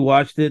actually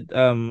rewatched it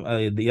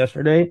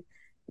yesterday,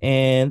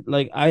 and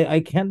like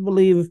I can't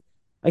believe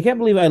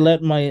I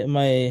let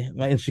my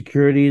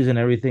insecurities and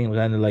everything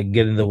kind of like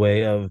get in the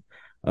way of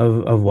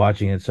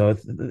watching it. So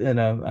it's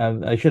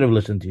I should have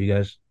listened to you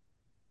guys.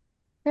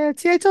 Yeah,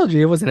 see, I told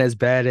you it wasn't as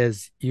bad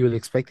as you would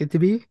expect it to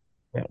be.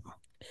 Yeah.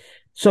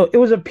 So it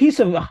was a piece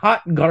of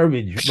hot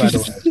garbage, by the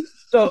way.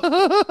 So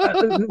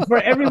for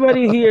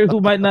everybody here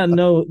who might not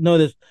know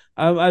this,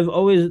 I've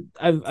always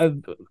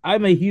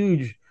I'm a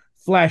huge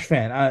Flash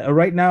fan.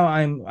 Right now,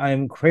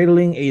 I'm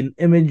cradling an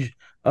image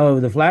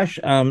of the Flash,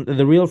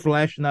 the real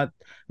Flash, not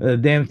the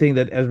damn thing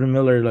that Ezra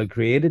Miller like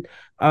created.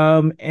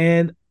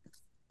 And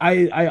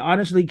I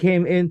honestly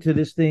came into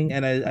this thing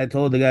and I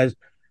told the guys,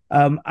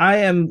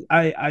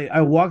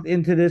 I walked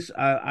into this.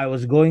 I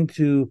was going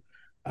to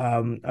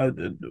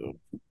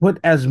put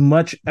as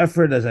much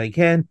effort as I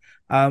can.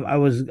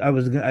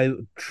 I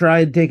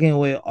tried taking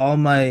away all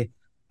my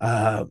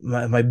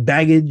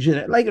baggage.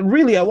 Like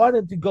really, I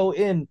wanted to go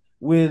in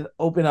with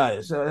open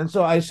eyes, and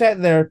so I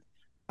sat there.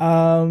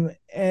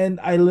 And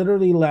I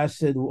literally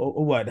lasted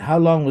what? How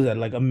long was that?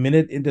 Like a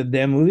minute into the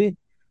damn movie.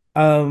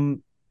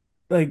 Um,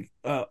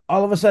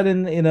 all of a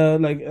sudden,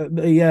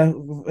 yeah,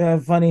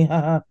 funny,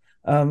 haha.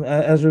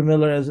 Ezra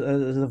Miller as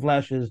the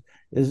Flash is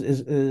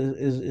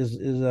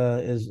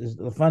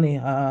funny,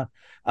 haha.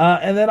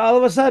 And then all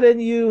of a sudden,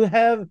 you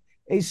have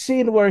a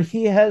scene where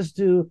he has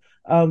to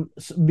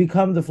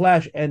become the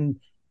Flash, and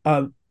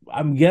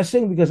I'm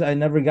guessing because I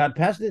never got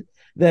past it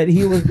that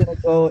he was going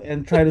to go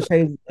and try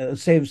to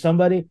save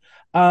somebody.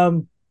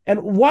 And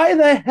why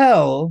the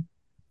hell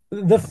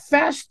the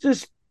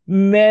fastest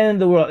man in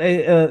the world,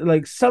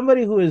 like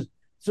somebody who is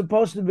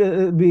supposed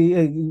to be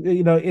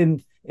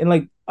in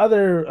like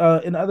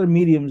other in other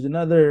mediums, in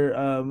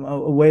other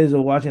ways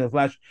of watching the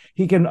Flash,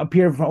 he can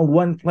appear from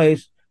one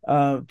place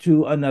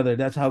to another.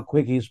 That's how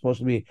quick he's supposed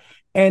to be,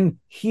 and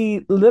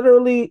he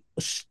literally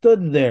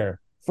stood there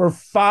for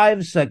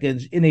 5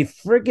 seconds in a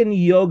freaking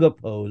yoga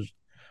pose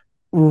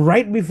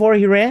right before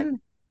he ran.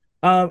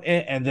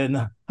 And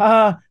then,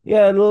 yeah,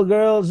 little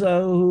girls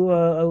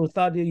who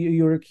thought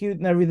you were cute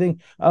and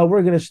everything.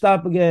 We're gonna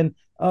stop again.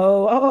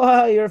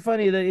 You're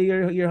funny. That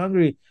you're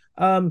hungry.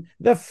 The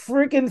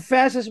freaking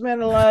fastest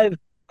man alive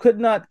could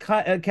not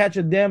catch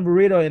a damn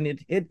burrito, and it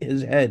hit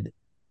his head.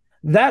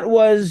 That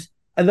was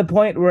at the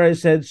point where I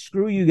said,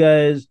 "Screw you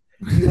guys.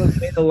 You have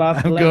made the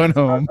I'm going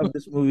home. of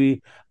this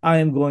movie. I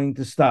am going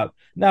to stop."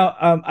 Now,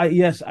 I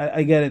get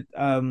it.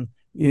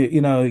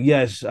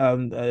 Yes,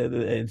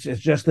 it's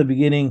just the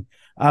beginning.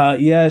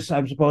 Yes,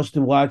 I'm supposed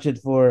to watch it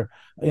for,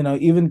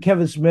 even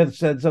Kevin Smith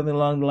said something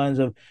along the lines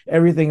of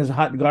everything is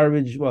hot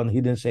garbage. Well, he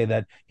didn't say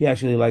that. He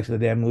actually likes the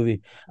damn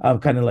movie,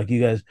 kind of like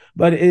you guys.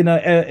 But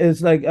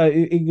it's like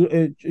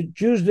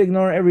choose to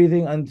ignore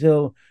everything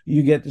until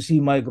you get to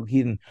see Michael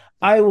Keaton.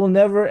 I will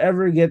never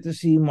ever get to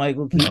see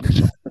Michael Keaton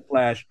the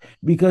Flash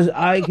because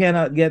I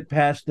cannot get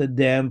past the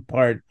damn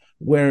part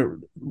where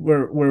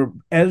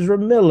Ezra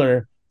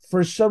Miller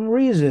for some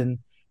reason,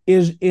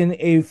 is in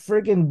a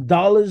freaking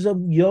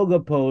Daoism yoga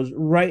pose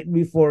right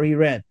before he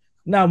ran.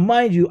 Now,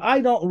 mind you,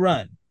 I don't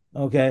run.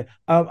 Okay,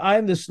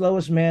 I'm the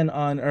slowest man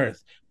on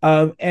earth,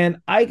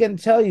 and I can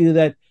tell you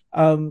that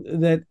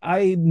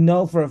I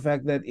know for a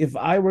fact that if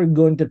I were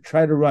going to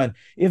try to run,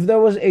 if there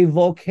was a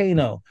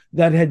volcano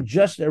that had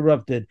just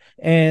erupted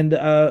and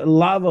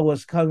lava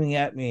was coming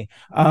at me,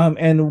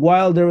 and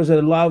while there was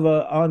a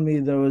lava on me,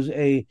 there was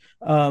a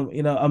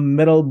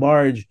metal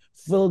barge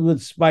filled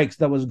with spikes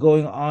that was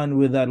going on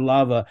with that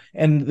lava,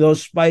 and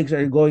those spikes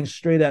are going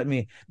straight at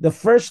me. The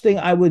first thing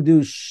I would do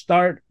is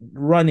start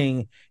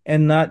running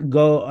and not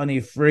go on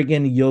a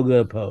friggin'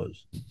 yoga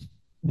pose.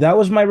 That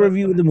was my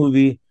review of the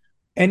movie.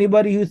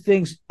 Anybody who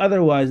thinks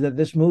otherwise, that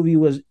this movie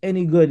was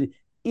any good,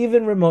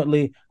 even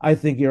remotely, I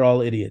think you're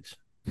all idiots.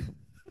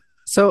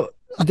 So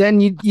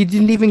then you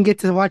didn't even get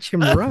to watch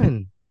him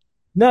run.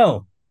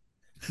 No,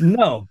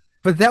 no.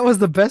 But that was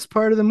the best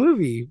part of the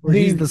movie, where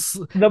he's the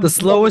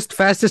slowest,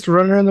 fastest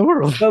runner in the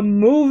world. The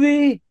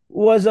movie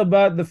was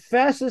about the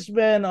fastest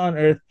man on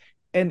earth,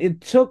 and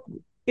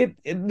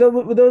there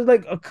was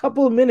like a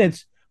couple of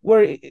minutes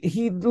where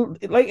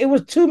it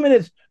was 2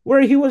 minutes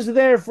where he was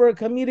there for a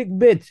comedic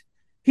bit.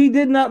 He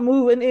did not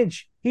move an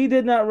inch. He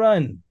did not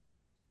run.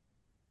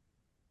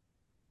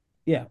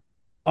 Yeah.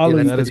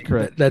 That is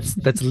correct.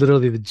 That's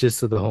literally the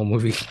gist of the whole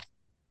movie.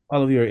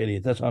 All of you are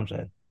idiots. That's what I'm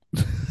saying.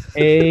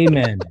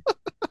 Amen.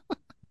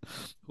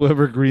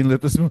 Whoever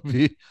greenlit this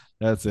movie,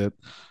 that's it.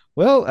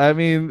 Well, I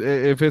mean,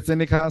 if it's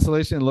any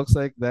consolation, it looks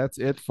like that's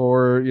it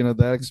for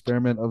that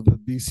experiment of the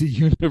DC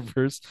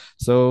universe.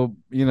 So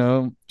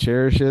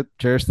cherish it,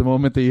 cherish the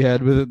moment that you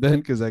had with it then,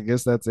 because I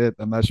guess that's it.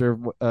 I'm not sure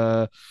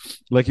if,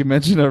 like you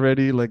mentioned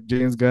already, like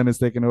James Gunn has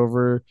taken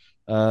over,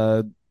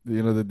 the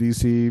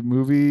DC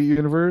movie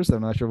universe.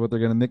 I'm not sure what they're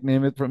going to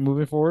nickname it from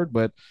moving forward,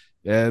 but.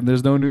 And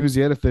there's no news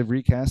yet if they've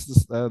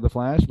recast the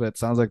Flash, but it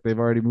sounds like they've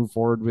already moved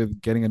forward with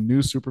getting a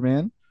new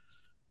Superman.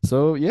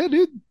 So yeah,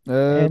 dude.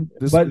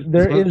 But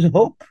there is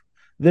hope.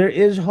 There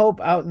is hope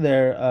out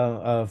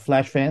there,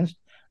 Flash fans.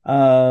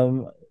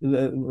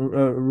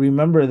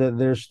 Remember that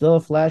there's still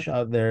a Flash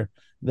out there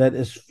that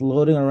is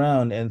floating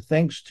around, and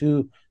thanks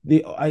to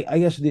I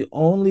guess the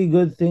only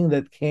good thing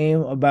that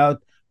came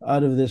about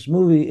out of this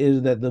movie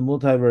is that the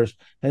multiverse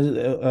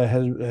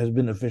has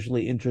been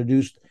officially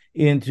introduced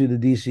into the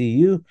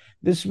DCU.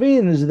 This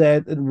means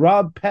that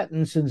Rob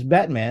Pattinson's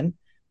Batman,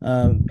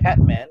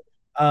 Patman,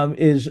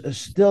 is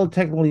still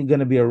technically going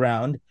to be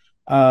around.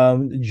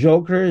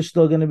 Joker is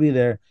still going to be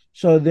there.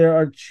 So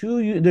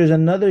there's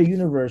another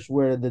universe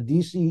where the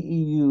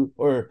DCEU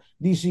or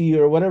DCU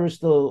or whatever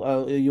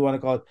still you want to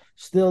call it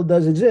still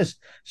does exist.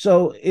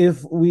 So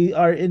if we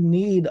are in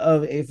need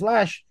of a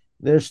Flash,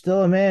 there's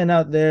still a man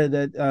out there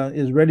that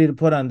is ready to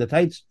put on the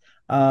tights.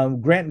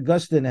 Grant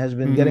Gustin has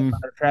been getting a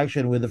lot of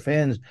traction with the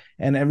fans,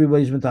 and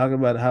everybody's been talking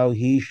about how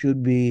he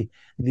should be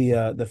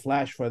the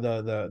Flash for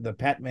the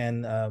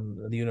Patman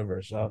the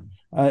universe. So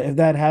if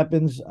that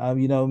happens,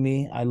 you know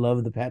me, I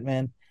love the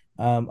Patman.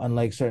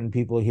 Unlike certain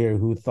people here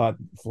who thought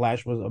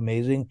Flash was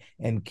amazing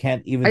and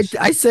can't even.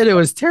 I said it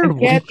was terrible.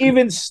 Can't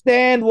even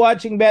stand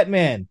watching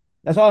Batman.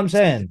 That's all I'm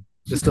saying.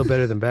 It's still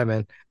better than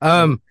Batman.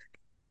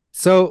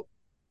 So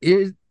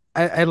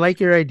I like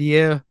your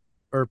idea.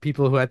 Or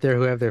people who out there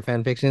who have their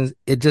fan fictions,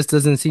 it just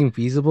doesn't seem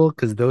feasible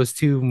because those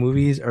two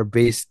movies are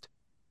based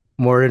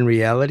more in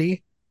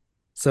reality.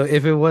 So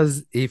if he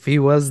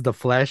was the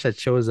Flash that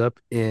shows up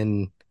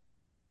in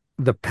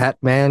the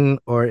Batman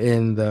or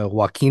in the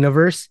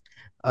Joaquinaverse,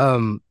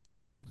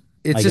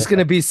 it's just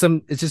gonna be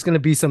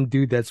some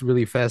dude that's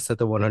really fast at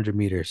the 100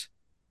 meters.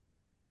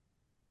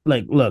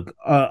 Like, look,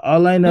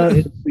 all I know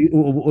is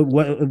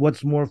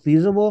what's more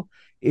feasible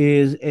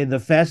is the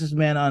fastest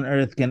man on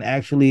earth could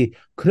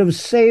have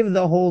saved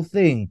the whole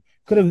thing.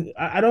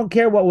 I don't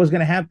care what was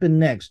going to happen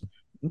next.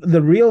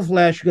 The real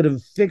Flash could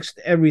have fixed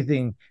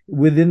everything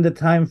within the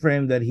time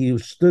frame that he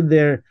stood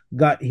there,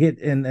 got hit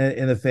in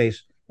the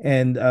face,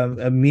 and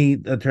me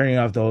turning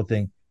off the whole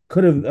thing.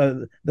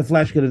 The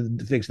Flash could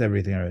have fixed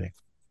everything already.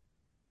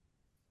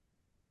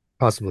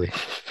 Possibly.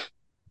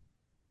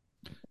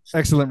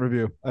 Excellent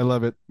review. I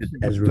love it.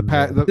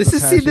 This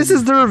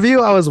is the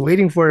review I was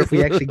waiting for if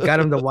we actually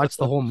got him to watch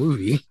the whole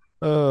movie.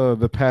 Oh,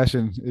 the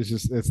passion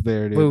is it's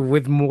there, dude.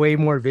 With way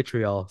more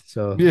vitriol.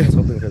 So yeah. I was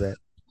hoping for that.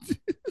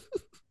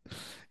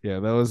 Yeah,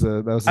 that was.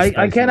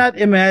 I cannot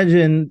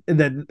imagine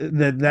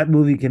that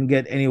movie can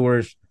get any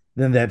worse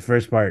than that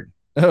first part.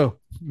 Oh,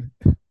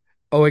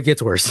 it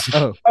gets worse.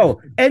 Oh,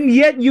 and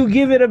yet you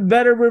give it a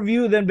better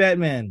review than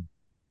Batman.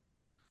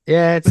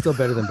 Yeah, it's still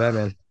better than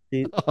Batman.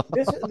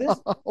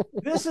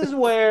 This is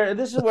where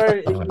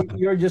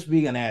you're just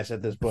being an ass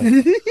at this point.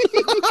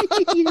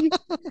 You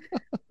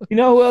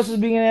know who else is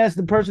being an ass?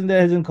 The person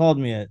that hasn't called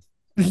me yet.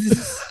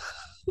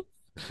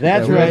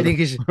 That's right. I think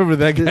whoever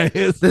that guy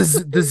is.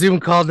 The Zoom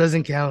call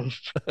doesn't count.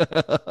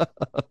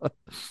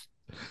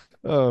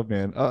 Oh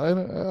man,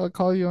 I'll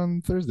call you on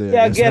Thursday.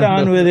 Yeah, get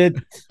on with it.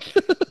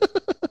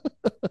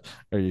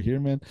 Are you here,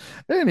 man?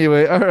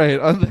 Anyway, all right.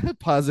 On that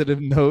positive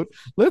note,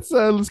 let's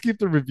keep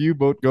the review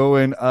boat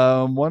going.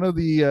 One of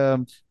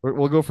the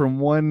we'll go from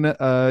one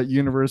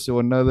universe to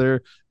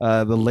another.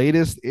 The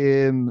latest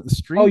in Oh, you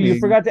streaming.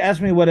 forgot to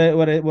ask me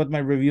what my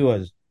review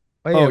was.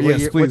 Oh yeah, Oh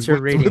yes, what's please.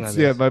 your rating What's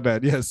on yeah, this? my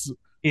bad. Yes.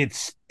 It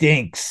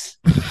stinks.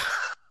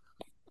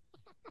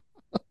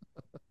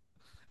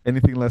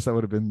 Anything less, I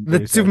would have been The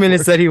very two sad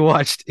minutes for. that he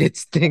watched, it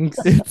stinks.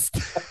 It's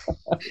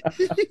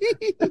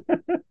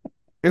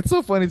it's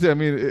so funny too. I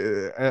mean,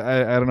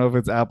 I don't know if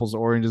it's apples or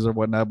oranges or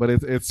whatnot, but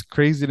it's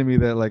crazy to me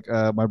that like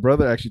my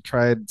brother actually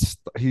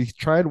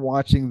tried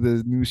watching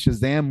the new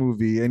Shazam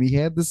movie and he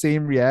had the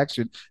same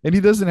reaction, and he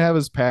doesn't have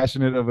as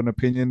passionate of an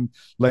opinion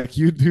like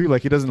you do.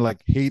 Like he doesn't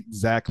like hate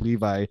Zach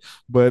Levi,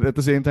 but at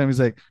the same time he's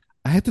like,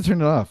 I had to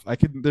turn it off. I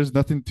could. There's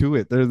nothing to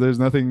it. There's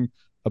nothing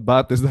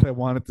about this that I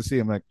wanted to see.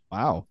 I'm like,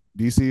 wow,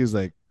 DC is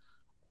like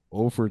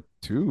 0 for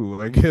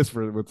 2, I guess,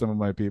 for with some of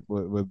my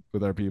people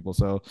with our people.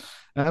 So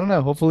I don't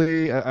know.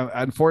 Hopefully,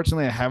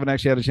 unfortunately, I haven't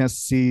actually had a chance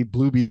to see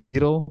Blue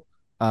Beetle.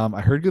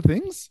 I heard good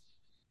things,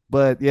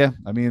 but yeah,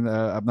 I mean,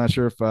 I'm not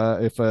sure if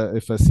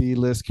a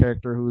C-list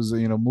character who's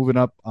moving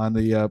up on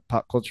the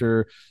pop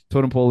culture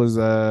totem pole is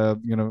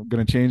going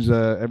to change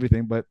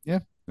everything. But yeah,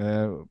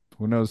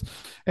 who knows?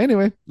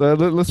 Anyway,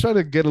 let's try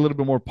to get a little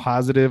bit more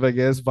positive, I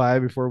guess,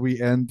 vibe before we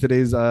end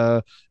today's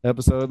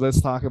episode. Let's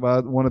talk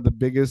about one of the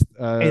biggest.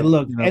 Hey,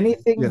 look,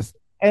 anything, Yes.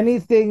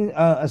 anything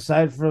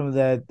aside from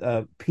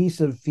that piece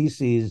of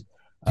feces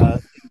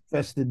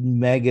infested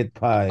maggot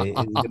pie is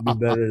gonna be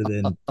better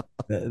than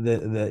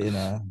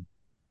the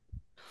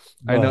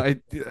I know.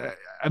 But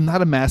I'm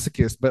not a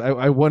masochist, but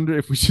I wonder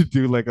if we should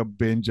do like a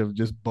binge of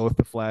just both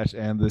the Flash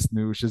and this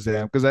new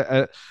Shazam because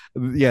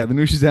yeah, the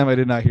new Shazam I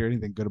did not hear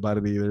anything good about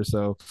it either.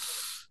 So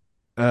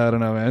I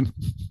don't know,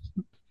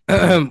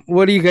 man.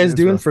 What are you guys It's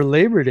doing rough. for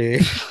Labor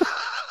Day?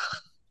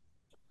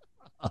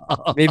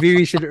 Maybe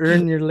we should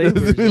earn your labor.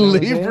 You know what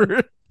I'm saying?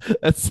 Labor.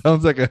 That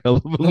sounds like a hell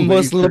of a The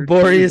most labor,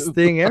 laborious dude.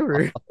 thing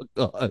ever.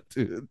 Oh God,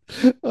 dude.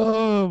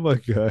 Oh my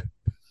God.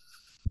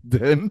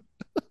 Then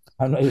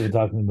I'm not even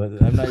talking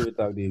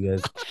to you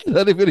guys.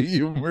 not even a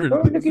humor.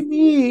 Oh, look at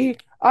me.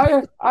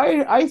 I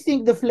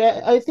think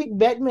I think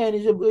Batman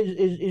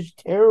is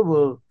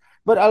terrible,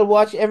 but I'll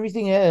watch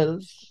everything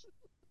else.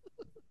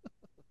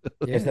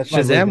 Yeah, Yes, that's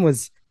my version.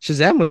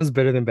 Shazam was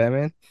better than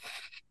Batman.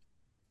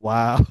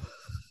 Wow.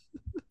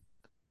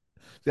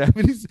 Yeah, I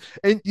mean,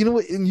 and you know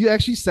what? And you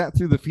actually sat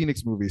through the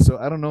Phoenix movie, so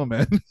I don't know,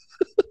 man.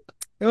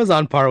 It was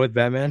on par with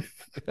Batman.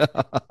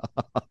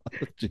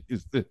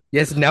 Jeez, dude.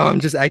 Yes, now I'm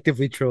just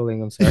actively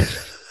trolling. I'm sorry.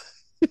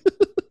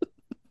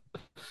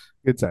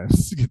 Good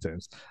times, good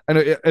times. I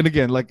know, and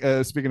again, like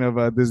speaking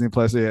of Disney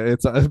Plus, yeah,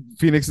 it's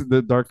Phoenix,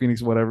 the Dark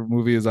Phoenix, whatever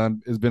movie has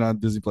been on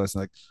Disney Plus.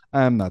 Like,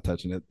 I'm not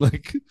touching it.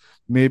 Like,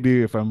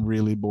 maybe if I'm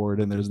really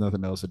bored and there's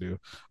nothing else to do.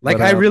 Like,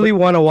 But I but really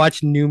want to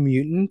watch New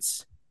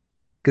Mutants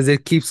because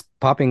it keeps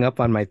popping up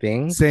on my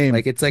thing. same,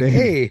 Like, it's like, same.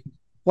 hey,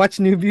 watch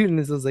New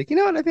Mutants. I was like, you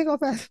know what? I think I'll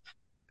pass.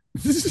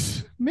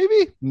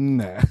 Maybe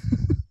nah.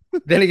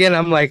 Then again,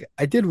 I'm like,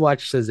 I did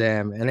watch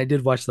Shazam and I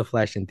did watch The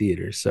Flash in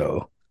theaters,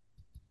 so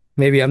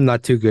maybe I'm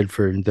not too good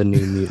for the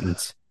New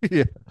Mutants.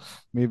 Yeah,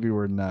 maybe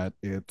we're not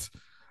it.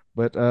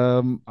 But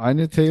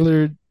Anya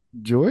Taylor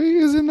Joy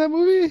is in that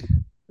movie.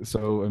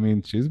 So I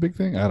mean, she's a big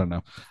thing. I don't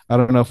know. I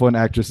don't know if one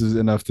actress is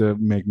enough to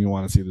make me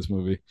want to see this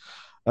movie.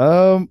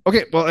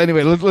 Okay, well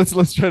anyway,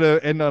 let's try to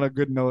end on a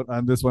good note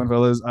on this one,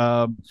 fellas. Wait,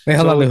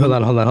 hold on, So wait, hold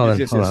on, hold on, hold yes, on,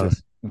 yes, hold yes, on.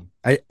 yes.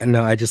 I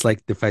no, I just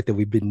like the fact that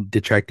we've been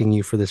detracting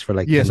you for this for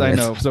like Yes, 10 I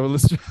minutes. know. So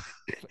let's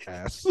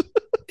ass.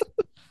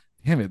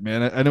 Damn it,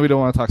 man. I know we don't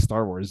want to talk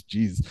Star Wars.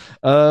 Jeez.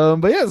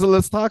 But yeah, so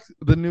let's talk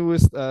the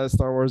newest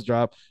Star Wars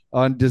drop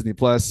on Disney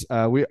Plus.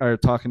 We are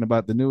talking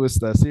about the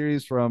newest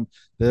series from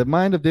the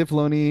mind of Dave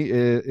Filoni.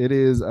 It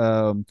is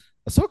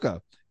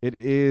Ahsoka. It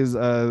is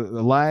a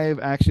live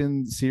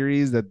action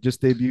series that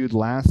just debuted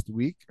last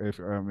week, I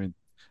mean,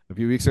 a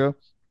few weeks ago.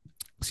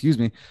 Excuse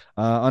me,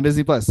 on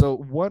Disney Plus. So,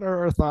 what are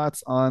our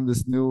thoughts on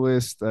this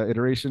newest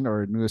iteration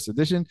or newest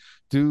addition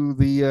to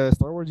the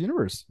Star Wars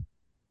universe?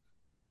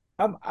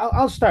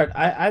 I'll start.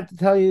 I have to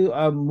tell you,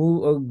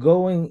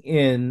 going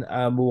in,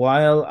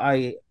 while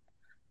I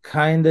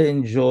kind of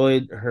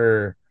enjoyed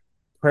her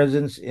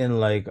presence in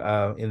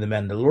in the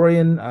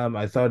Mandalorian.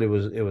 I thought it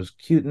was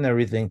cute and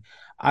everything.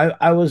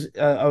 I was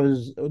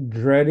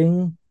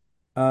dreading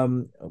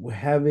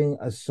having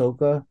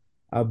Ahsoka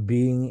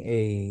being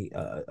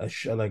a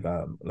show like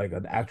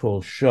an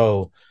actual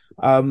show.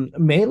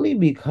 Mainly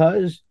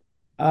because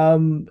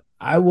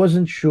I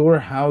wasn't sure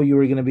how you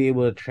were going to be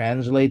able to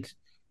translate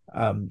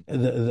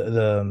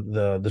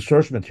the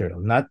source material,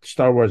 not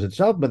Star Wars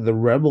itself, but the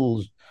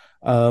Rebels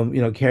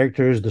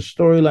characters, the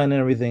storyline and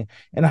everything.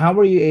 And how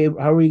are you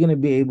going to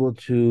be able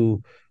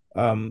to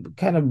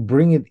kind of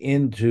bring it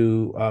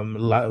into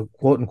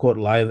quote unquote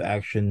live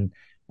action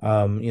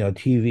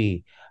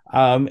TV.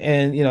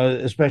 And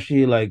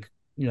especially like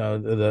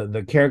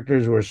the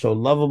characters were so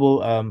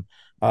lovable,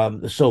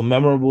 so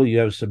memorable. You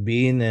have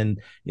Sabine and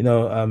and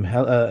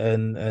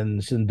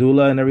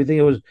Syndulla and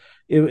everything.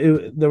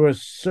 there were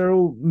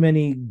so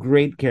many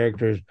great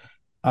characters.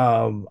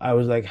 I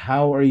was like,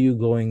 how are you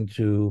going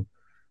to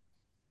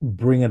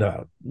bring it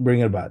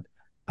about?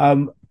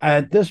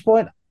 At this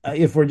point,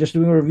 if we're just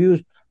doing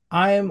reviews,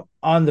 I'm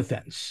on the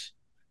fence.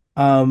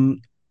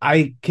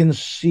 I can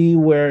see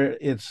where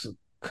it's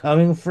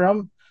coming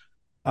from.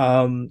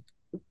 Um,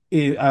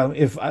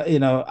 if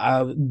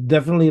I,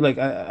 definitely like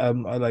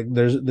like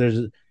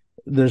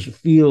there's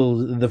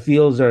feels the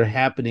feels are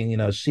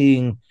happening.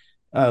 Seeing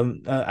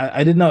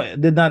I did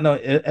not know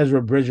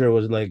Ezra Bridger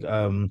was like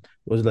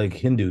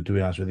Hindu, to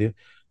be honest with you.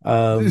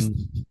 Um,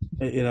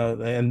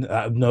 and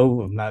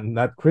no, I'm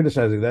not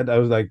criticizing that. I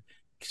was like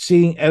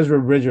seeing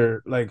Ezra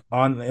Bridger like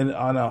on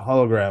a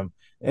hologram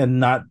and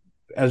not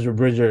Ezra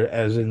Bridger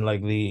as in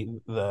like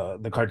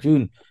the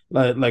cartoon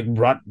like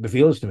brought the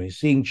feels to me.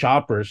 Seeing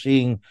Chopper,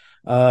 seeing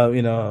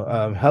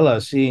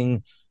Hella,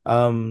 seeing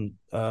Sabine,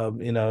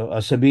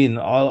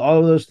 all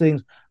of those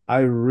things. I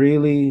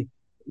really,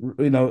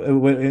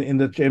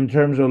 in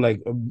terms of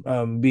like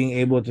being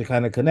able to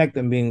kind of connect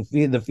and being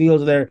the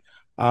feels there.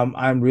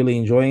 I'm really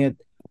enjoying it.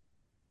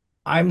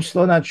 I'm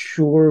still not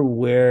sure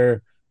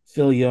where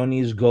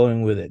Filioni's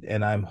going with it,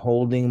 and I'm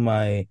holding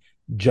my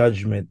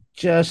judgment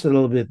just a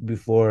little bit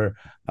before,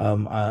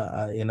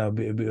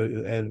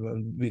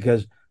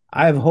 because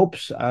I have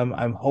hopes.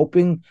 I'm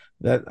hoping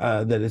that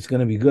it's going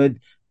to be good,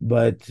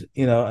 but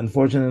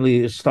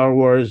unfortunately, Star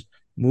Wars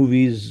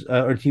movies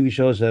or TV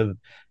shows have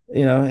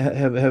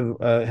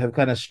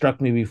kind of struck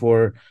me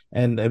before,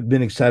 and I've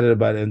been excited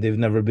about it, and they've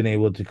never been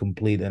able to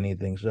complete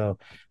anything. So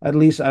at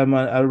least I'm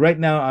on right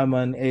now. I'm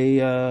on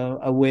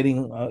a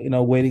waiting,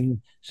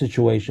 waiting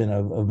situation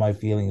of my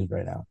feelings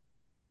right now.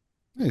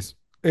 Nice.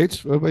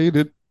 H, what about you,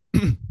 dude?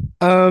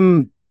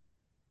 Um,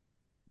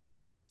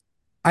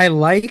 I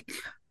like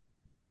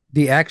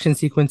the action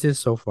sequences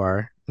so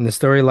far, and the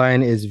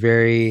storyline is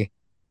very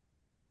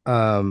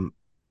um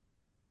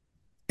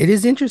it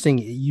is interesting.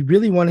 You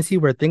really want to see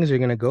where things are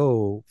gonna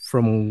go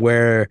from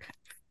where,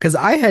 because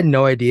I had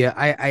no idea.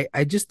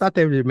 I just thought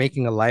they were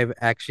making a live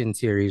action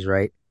series,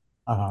 right?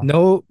 Uh-huh.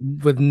 No,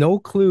 with no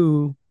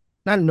clue,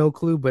 not no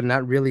clue, but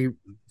not really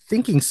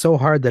thinking so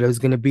hard that it was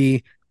gonna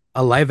be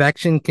a live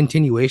action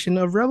continuation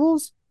of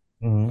Rebels.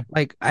 Hmm.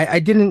 Like I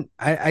didn't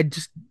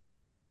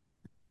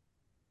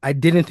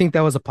think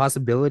that was a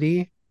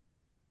possibility,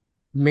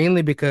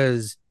 mainly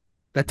because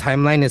the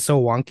timeline is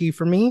so wonky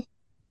for me.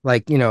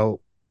 Like,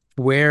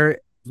 where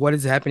what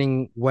is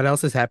happening, what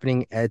else is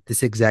happening at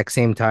this exact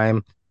same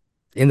time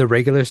in the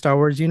regular Star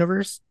Wars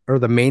universe or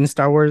the main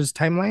Star Wars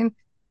timeline.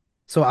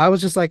 So I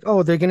was just like,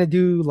 oh, they're gonna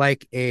do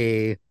like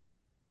a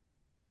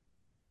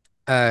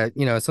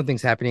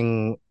something's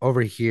happening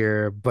over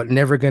here, but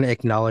never gonna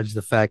acknowledge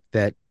the fact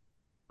that,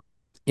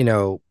 you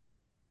know,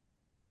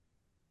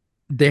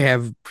 they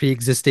have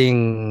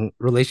pre-existing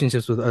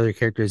relationships with other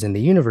characters in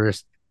the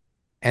universe.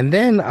 And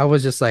then I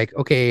was just like,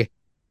 okay,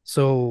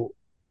 so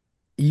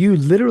you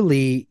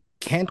literally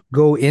can't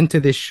go into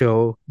this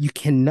show. You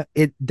can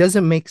It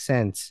doesn't make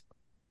sense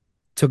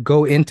to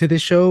go into the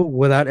show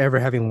without ever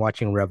having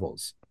watching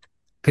Rebels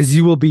because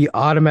you will be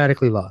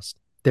automatically lost.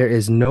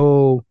 There's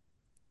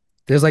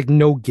like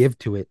no give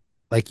to it.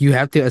 Like you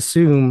have to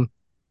assume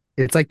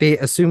it's like they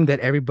assume that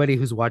everybody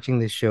who's watching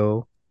this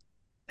show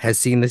has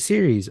seen the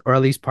series or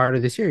at least part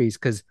of the series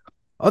because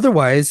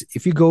otherwise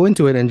if you go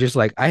into it and just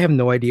like I have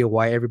no idea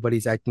why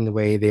everybody's acting the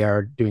way they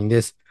are doing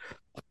this.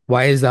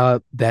 Why is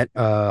that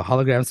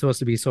hologram supposed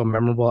to be so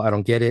memorable? I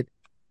don't get it.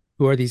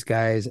 Who are these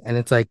guys? And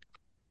it's like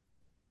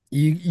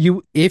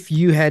you if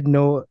you had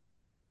no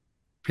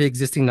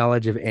pre-existing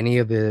knowledge of any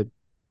of the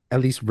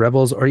at least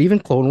Rebels or even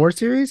Clone Wars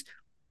series,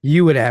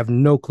 you would have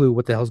no clue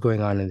what the hell's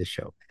going on in the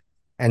show.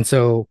 And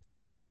so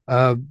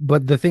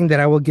but the thing that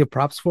I will give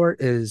props for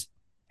is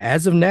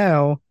as of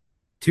now,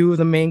 two of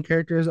the main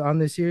characters on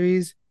the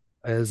series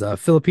is a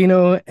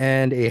Filipino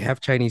and a half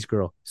Chinese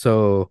girl.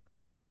 So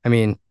I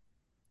mean,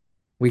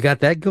 we got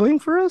that going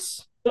for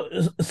us.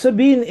 So,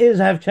 Sabine is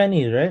half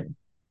Chinese, right?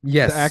 The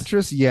Yes.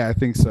 actress? Yeah, I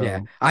think Yeah.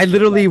 so. I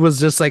literally was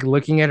just like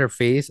looking at her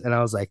face and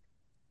I was like,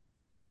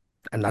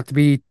 not to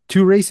be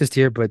too racist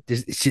here, but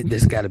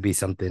there's got to be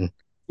something.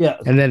 Yeah.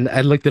 And then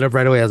I looked it up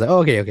right away. I was like, oh,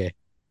 okay, okay.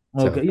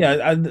 So Okay.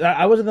 Yeah.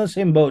 I was in the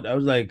same boat. I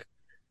was like,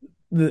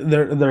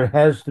 there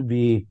has to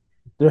be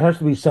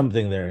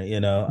something there.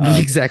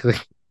 exactly.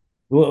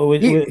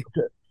 Which, He,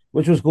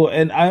 which was cool.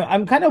 And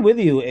I'm kind of with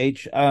you,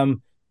 H.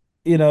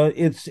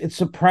 It's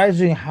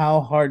surprising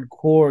how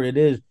hardcore it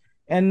is.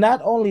 And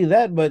not only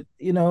that, but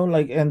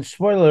like, and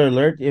spoiler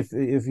alert, if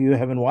you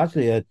haven't watched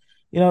it yet,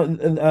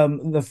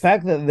 the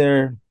fact that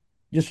they're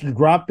just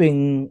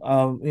dropping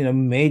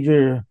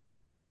major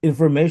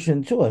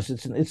information to us.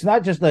 It's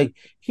not just like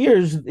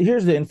here's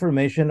the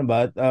information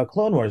about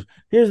Clone Wars.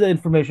 Here's the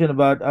information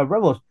about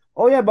Rebels.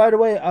 Oh yeah, by the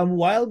way,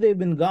 while they've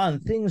been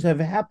gone, things have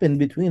happened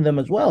between them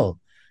as well.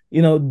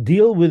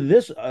 Deal with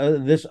this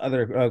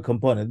other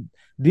component.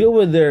 Deal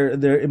with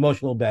their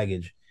emotional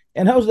baggage.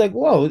 And I was like,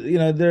 whoa,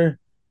 they're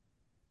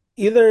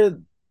either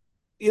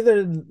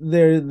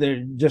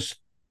they're just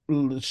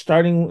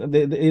starting.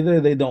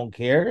 Either they don't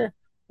care,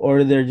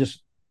 or they're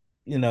just,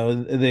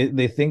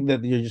 they think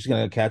that you're just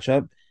gonna catch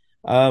up.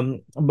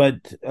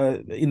 But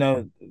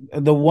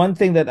the one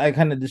thing that I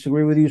kind of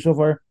disagree with you so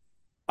far,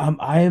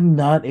 I am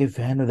not a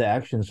fan of the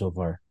action so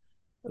far.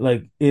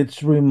 Like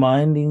it's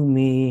reminding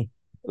me,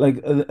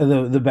 like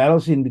the battle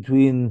scene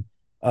between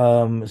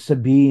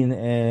Sabine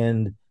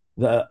and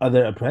the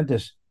other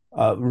apprentice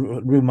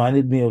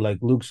reminded me of like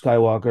Luke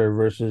Skywalker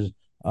versus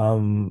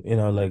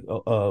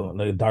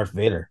like Darth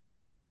Vader.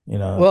 You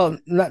know, Well,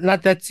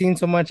 not that scene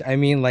so much. I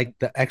mean, like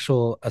the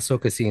actual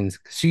Ahsoka scenes.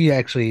 She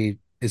actually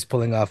is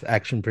pulling off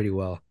action pretty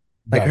well.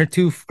 Like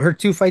gotcha. her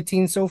two fight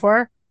scenes so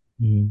far.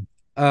 Mhm.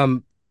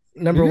 Um,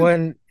 Number Pretty good.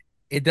 one,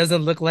 it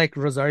doesn't look like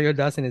Rosario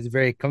Dawson is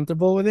very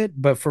comfortable with it,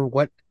 but for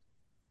what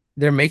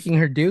they're making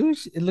her do,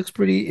 it looks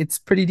pretty. It's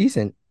pretty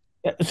decent.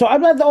 Yeah, so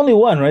I'm not the only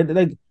one, right?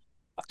 Like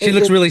She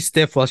looks it, really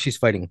stiff while she's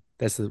fighting.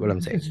 That's what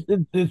I'm saying.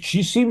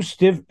 she seems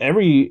stiff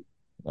every.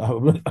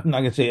 I'm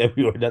not gonna say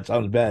everywhere. That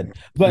sounds bad,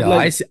 but No,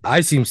 like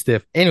I seem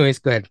stiff. Anyways,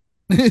 go ahead.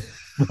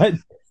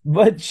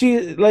 but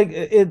she like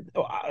it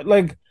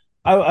like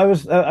I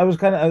was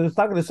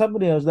talking to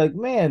somebody. I was like,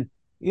 man,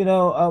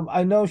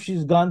 I know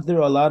she's gone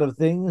through a lot of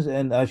things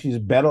and she's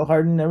battle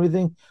hardened and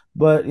everything,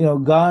 but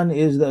gone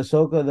is the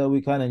Ahsoka that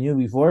we kind of knew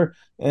before,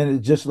 and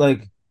it's just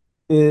like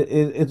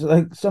it's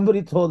like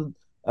somebody told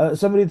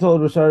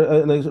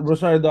Rosario, like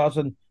Rosario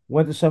Dawson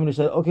went to somebody and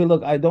said, okay,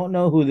 look, I don't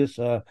know who this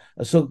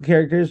Ahsoka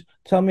character is.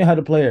 Tell me how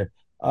to play her.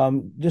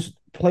 Just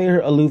play her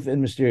aloof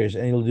and mysterious,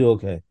 and you'll do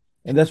okay.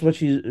 And that's what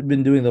she's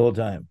been doing the whole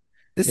time.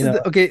 This You is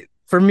know, okay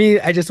for me.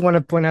 I just want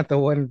to point out the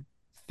one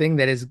thing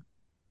that is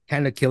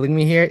kind of killing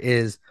me here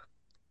is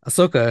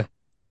Ahsoka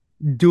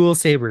dual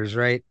sabers,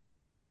 right?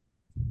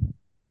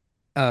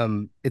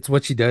 It's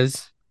what she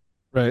does.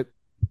 Right.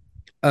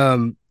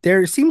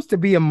 There seems to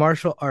be a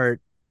martial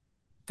art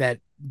that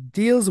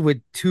deals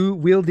with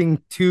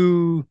wielding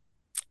two,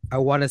 I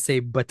want to say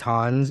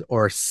batons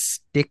or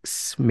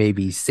sticks,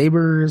 maybe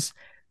sabers,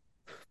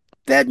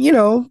 that,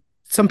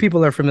 some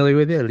people are familiar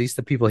with it, at least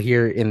the people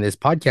here in this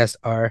podcast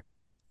are.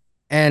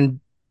 And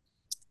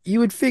you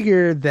would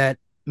figure that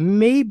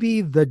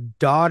maybe the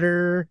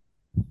daughter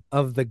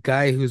of the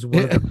guy who's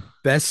one of Yeah. the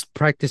best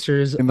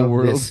practitioners In the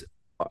world.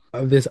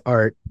 of this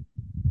art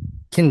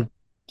can,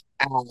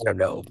 I don't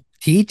know,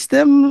 teach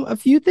them a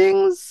few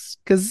things.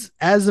 Because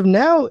as of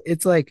now,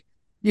 it's like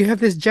you have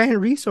this giant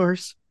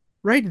resource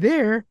right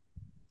there,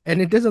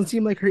 and it doesn't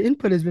seem like her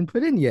input has been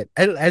put in yet.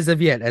 As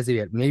of yet, as of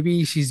yet.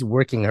 Maybe she's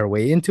working her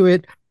way into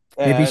it.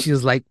 Maybe uh,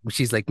 she's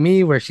like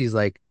me, where she's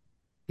like,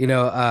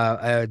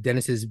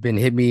 Dennis has been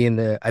hit me in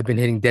the. I've been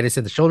hitting Dennis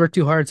in the shoulder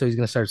too hard, so he's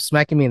gonna start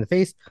smacking me in the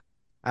face.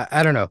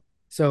 I don't know.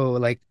 So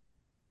like,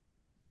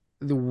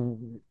 the,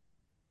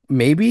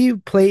 maybe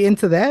play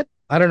into that.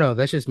 I don't know.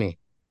 That's just me.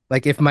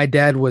 Like if my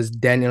dad was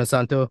Daniel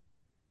Santo,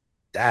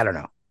 I don't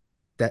know.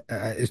 That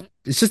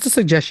it's just a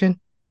suggestion.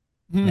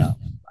 Hmm. yeah,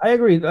 I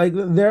agree. Like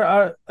there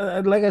are,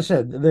 like I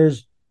said,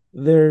 there's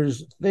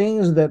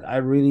things that I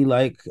really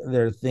like.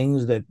 There are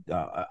things that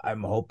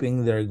I'm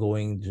hoping they're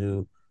going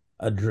to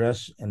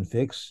address and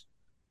fix.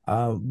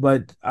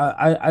 But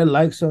I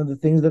like some of the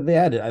things that they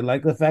added. I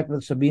like the fact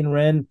that Sabine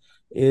Wren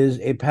is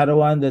a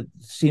Padawan that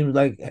seems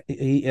like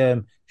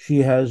she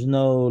has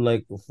no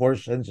like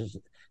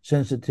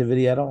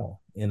sensitivity at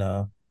all.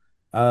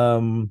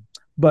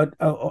 But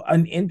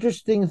an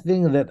interesting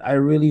thing that I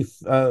really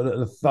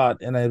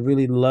thought and I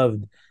really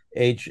loved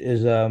H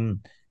is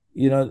one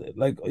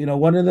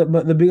of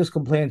the biggest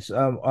complaints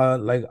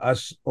like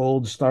us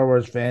old Star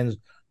Wars fans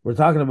were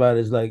talking about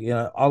is like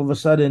all of a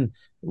sudden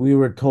we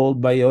were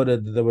told by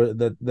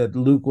Yoda that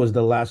Luke was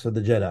the last of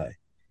the Jedi,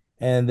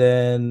 and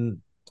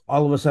then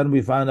all of a sudden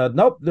we found out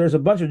nope, there's a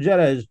bunch of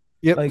Jedi's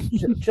Yep. like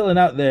chilling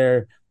out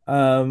there.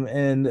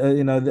 And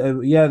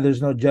yeah,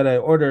 there's no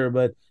Jedi Order,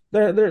 but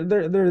they're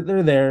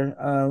there.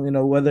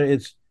 Whether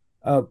it's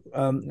oh,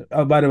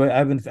 by the way,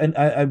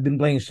 I've been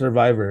playing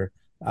Survivor.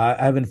 I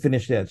haven't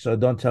finished yet, so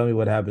don't tell me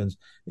what happens.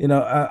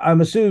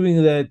 I'm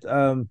assuming that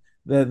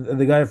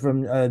the guy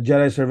from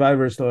Jedi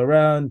Survivor is still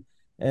around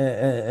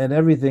and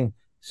everything.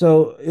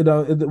 So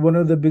one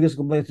of the biggest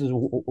complaints is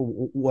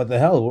what the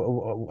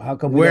hell? How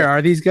come we Where don't?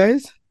 are these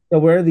guys?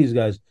 Where are these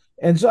guys?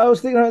 And so I was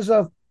thinking to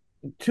myself,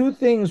 two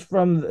things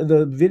from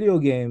the video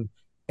game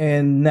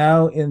and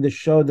now in the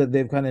show that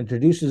they've kind of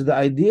introduced is the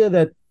idea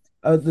that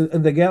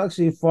the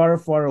galaxy far,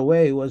 far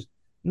away was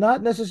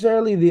not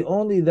necessarily the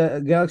only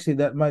galaxy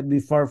that might be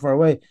far, far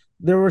away.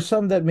 There were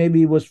some that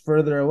maybe was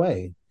further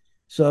away.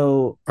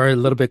 So Or a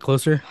little bit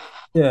closer?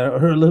 yeah,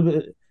 or a little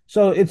bit.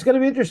 So it's going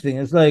to be interesting.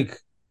 It's like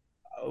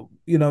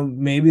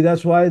maybe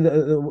that's why and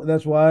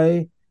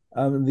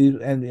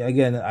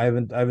again I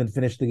haven't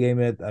finished the game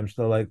yet. I'm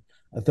still like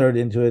a third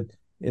into it.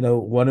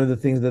 One of the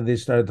things that they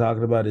started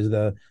talking about is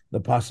the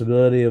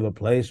possibility of a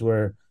place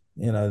where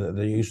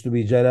there used to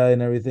be Jedi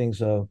and everything.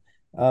 So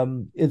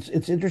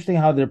it's interesting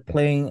how they're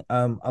playing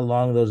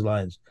along those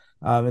lines.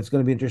 It's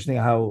going to be interesting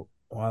how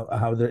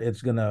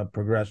it's going to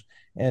progress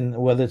and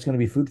whether it's going to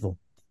be fruitful.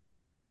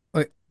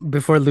 Wait,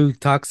 before Luke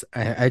talks,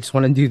 I just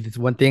want to do this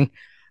one thing.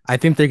 I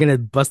think they're gonna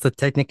bust the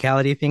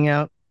technicality thing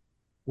out.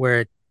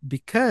 where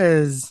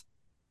because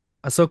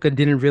Ahsoka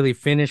didn't really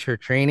finish her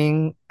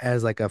training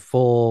as like a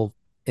full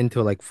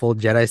into like full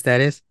Jedi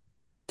status,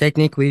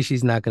 technically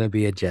she's not gonna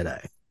be a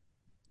Jedi.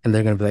 And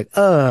they're gonna be like,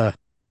 the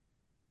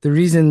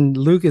reason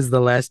Luke is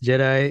the last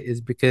Jedi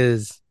is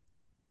because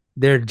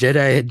they're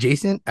Jedi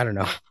adjacent. I don't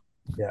know.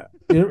 Yeah.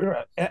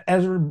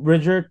 Ezra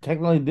Bridger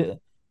technically did,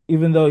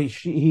 even though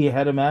he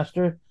had a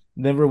master,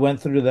 never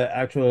went through the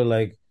actual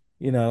like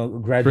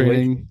graduation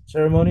Training.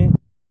 ceremony.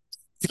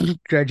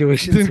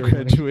 Graduation Didn't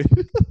ceremony. graduate.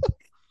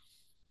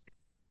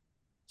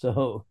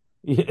 So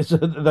yeah, so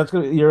that's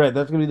gonna. You're right.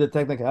 That's gonna be the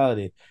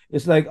technicality.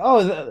 It's like,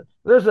 oh,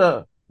 there's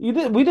a you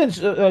did we didn't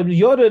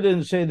Yoda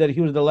didn't say that he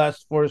was the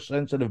last force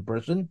sensitive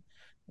person.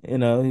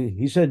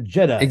 He said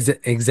Jedi.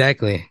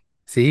 Exactly.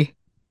 See?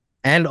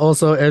 And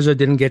also Ezra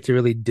didn't get to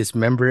really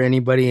dismember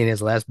anybody in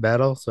his last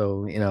battle,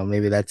 so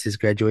maybe that's his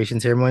graduation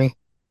ceremony.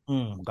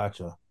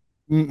 Gotcha.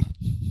 Mm,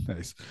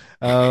 nice.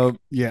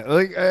 Yeah,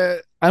 like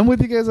I'm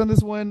with you guys on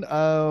this one.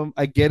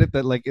 I get it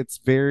that like it's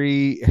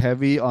very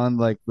heavy on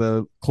like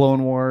the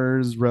Clone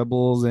Wars,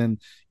 Rebels,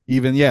 and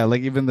even yeah,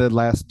 like even the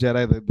Last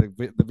Jedi,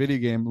 the video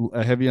game,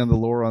 heavy on the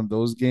lore on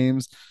those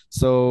games.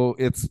 So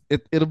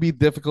it'll be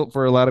difficult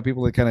for a lot of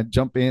people to kind of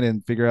jump in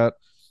and figure out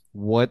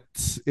what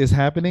is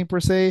happening per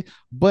se.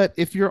 But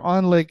if you're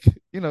on like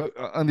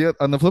on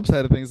the flip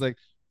side of things, like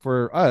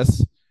for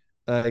us,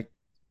 like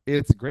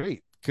it's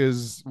great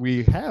because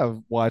we have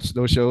watched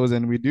those shows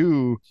and we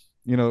do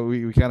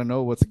we kind of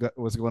know what's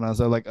going on,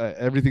 so like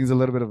everything's a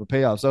little bit of a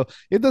payoff. So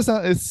it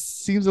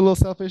seems a little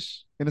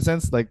selfish in a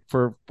sense, like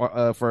for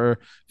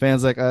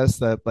fans like us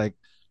that like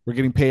we're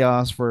getting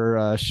payoffs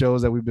for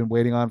shows that we've been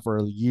waiting on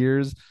for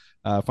years,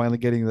 finally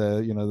getting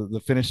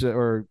the finish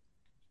or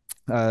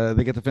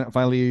they get to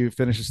finally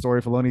finish the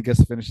story. Filoni gets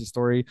to finish the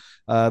story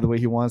the way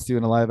he wants to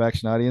in a live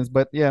action audience.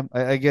 But yeah,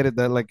 I get it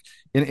that like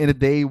in a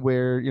day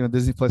where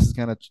Disney Plus is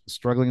kind of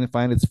struggling to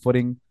find its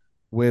footing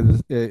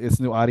with its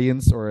new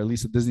audience, or at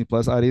least a Disney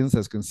Plus audience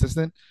that's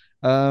consistent.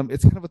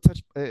 It's kind of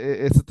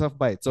it's a tough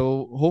bite.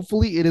 So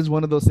hopefully it is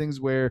one of those things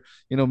where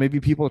maybe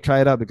people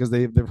try it out because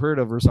they've heard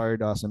of Rosario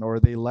Dawson, or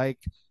they like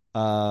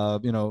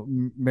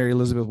Mary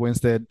Elizabeth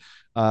Winstead,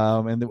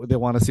 and they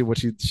want to see what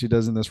she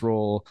does in this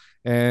role,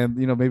 and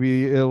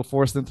maybe it'll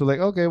force them to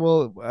like, okay,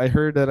 well, I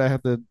heard that I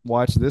have to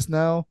watch this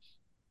now,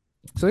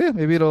 so yeah,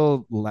 maybe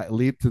it'll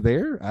lead to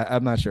there.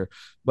 I'm not sure,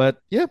 but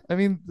yeah, I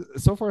mean,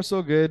 so far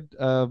so good.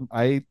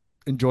 I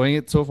enjoying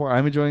it so far.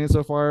 I'm enjoying it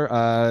so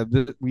far.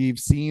 We've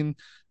seen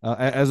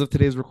as of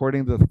today's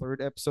recording, the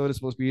third episode is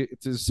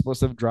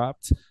supposed to have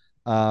dropped.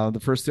 The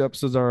first two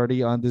episodes are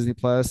already on Disney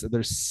Plus.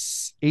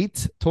 There's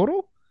 8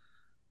 total.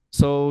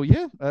 So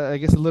yeah, I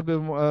guess a little bit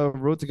more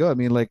road to go. I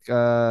mean, like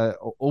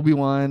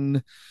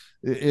Obi-Wan,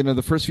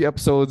 the first few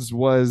episodes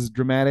was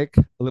dramatic,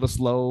 a little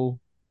slow.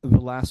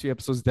 The last few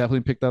episodes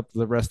definitely picked up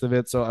the rest of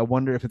it. So I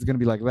wonder if it's going to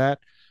be like that,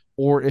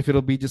 or if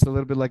it'll be just a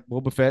little bit like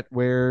Boba Fett,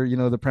 where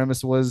the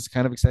premise was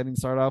kind of exciting to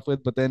start off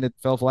with, but then it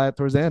fell flat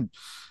towards the end.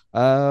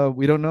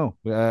 We don't know.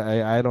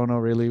 I don't know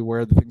really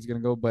where the thing's going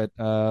to go, but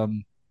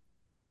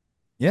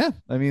yeah,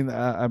 I mean,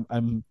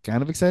 I'm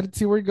kind of excited to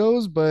see where it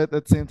goes, but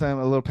at the same time,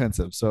 a little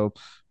pensive. So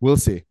we'll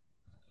see.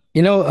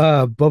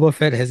 Boba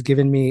Fett has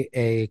given me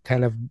a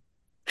kind of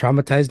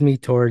traumatized me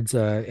towards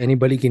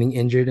anybody getting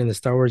injured in the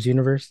Star Wars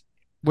universe,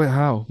 Wait,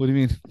 how? What do you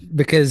mean?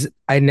 because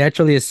I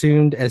naturally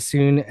assumed as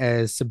soon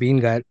as Sabine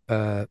got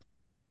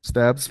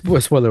Stabbed?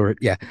 spoiler alert,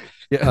 yeah,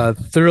 Yeah.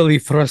 thoroughly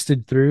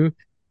thrusted through,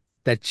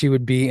 that she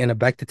would be in a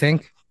back to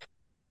tank.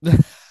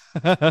 And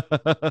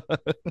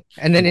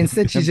then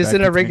instead she's just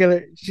in a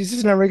regular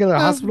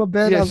hospital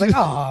bed. I Yeah, was like,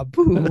 oh,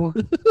 boo.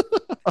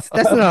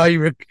 That's not how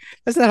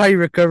you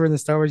recover in the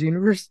Star Wars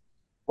universe.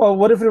 Well,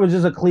 what if it was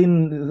just a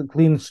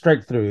clean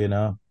strike through?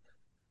 I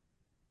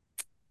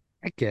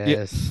yeah.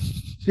 guess.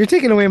 You're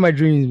taking away my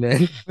dreams,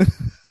 man.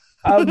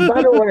 By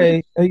the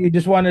way, you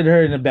just wanted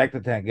her in the back to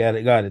tank. Got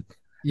it.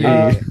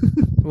 Yeah.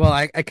 Well,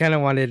 I kind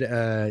of wanted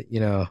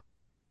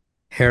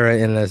Hera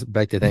in this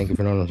back to tank, if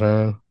you know what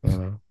I'm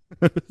saying.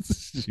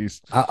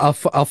 Jeez.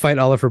 I'll fight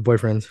all of her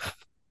boyfriends,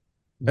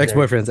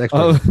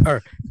 ex-boyfriends,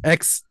 or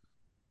ex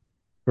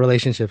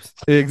relationships.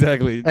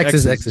 Exactly.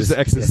 Exes. Just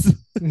X's.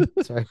 Yeah.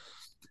 Sorry.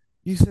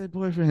 You said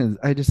boyfriends.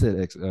 I just said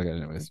X. Okay,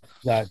 anyways.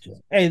 Gotcha.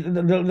 Hey,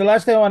 the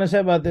last thing I want to say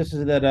about this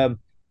is that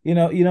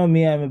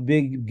me, I'm a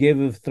big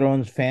Game of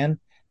Thrones fan.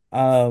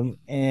 And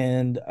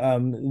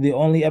the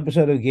only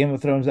episode of Game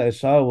of Thrones that I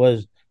saw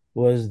was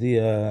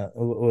the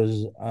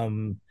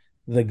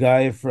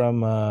guy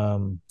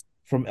from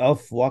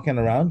Elf walking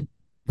around,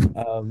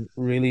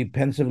 really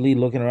pensively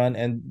looking around.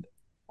 And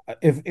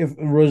if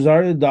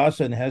Rosario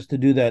Dawson has to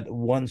do that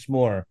once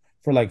more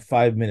for like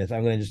 5 minutes,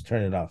 I'm gonna just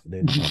turn it off,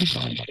 dude.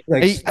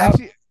 Like, Hey,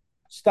 actually,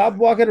 stop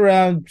walking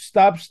around,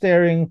 stop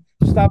staring,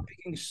 stop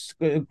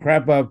picking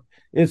crap up.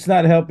 It's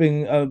not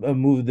helping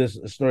move this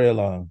story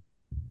along.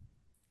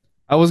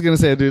 I was gonna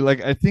say, dude,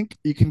 like I think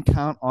you can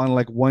count on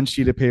like one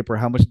sheet of paper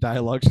how much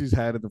dialogue she's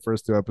had in the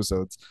first two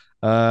episodes.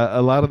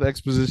 A lot of the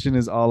exposition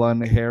is all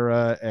on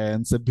Hera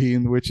and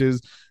Sabine, which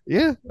is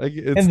yeah, like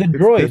And it's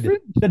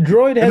different. the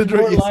droid And the has more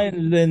droid is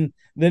lines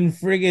than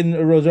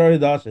friggin' Rosario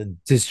Dawson.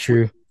 This is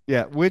true.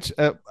 yeah. Which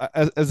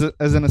as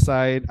an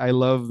aside, I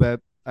love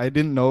that I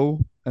didn't know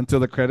until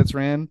the credits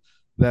ran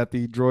that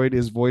the droid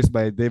is voiced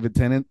by David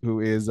Tennant, who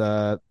is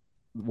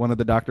one of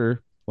the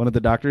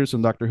doctors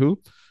from Doctor Who.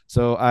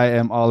 So I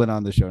am all in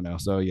on the show now.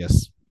 So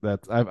yes,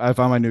 I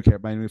found my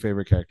new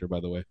favorite character. By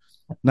the way,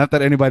 not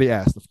that anybody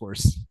asked, of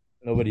course.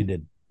 Nobody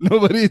did.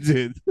 Nobody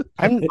did.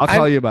 I'll I'm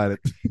tell you about it.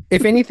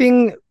 if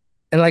anything,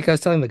 and like I was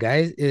telling the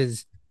guys,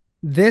 is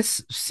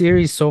this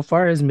series so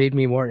far has made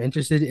me more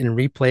interested in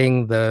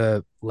replaying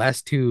the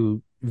last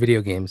two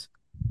video games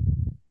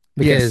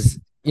Yes.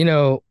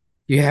 because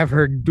you have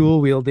her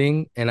dual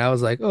wielding, and I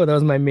was like, oh, that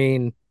was my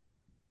main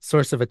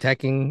source of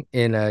attacking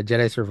in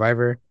Jedi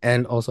Survivor,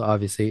 and also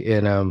obviously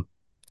in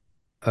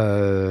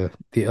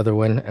the other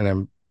one, and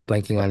I'm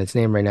blanking on its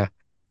name right now.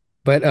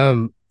 But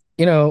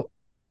you know,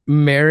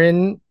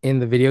 Marin in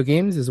the video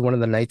games is one of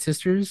the Night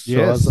Sisters. So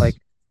Yes.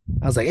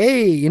 I was like,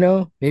 hey,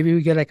 maybe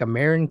we get like a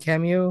Marin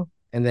cameo,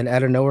 and then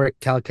out of nowhere,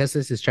 Cal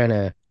Kestis is trying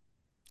to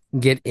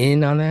get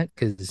in on that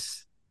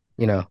because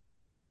you know,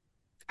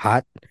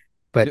 hot.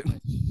 But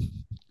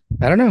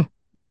I don't know.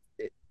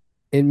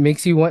 It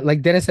makes you want,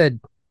 like Dennis said,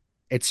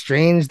 it's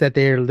strange that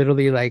they're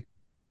literally like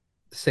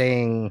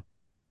saying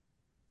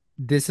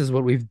this is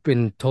what we've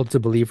been told to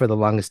believe for the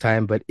longest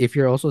time. But if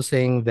you're also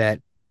saying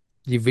that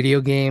the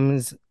video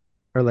games,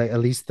 or like at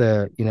least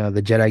the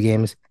Jedi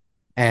games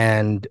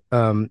and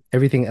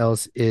everything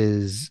else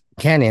is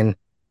canon,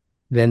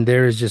 then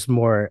there is just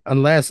more,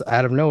 unless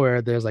out of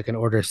nowhere there's like an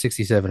Order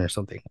 67 or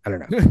something. I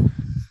don't know.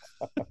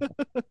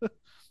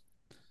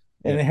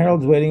 And Yeah.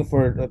 Harold's waiting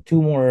for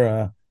two more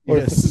or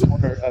Yes. three more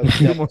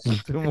two more,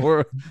 two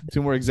more,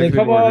 two more Say, executive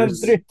come on,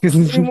 orders.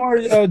 three more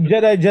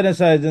Jedi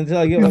genocides until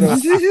I get one of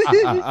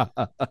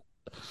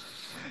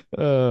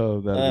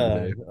Oh,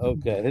 that'll be great.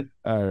 okay.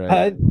 All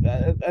right.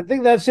 I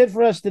think that's it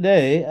for us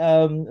today.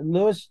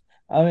 Lewis,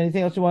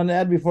 anything else you want to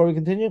add before we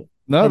continue?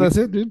 No, that's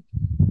it, dude.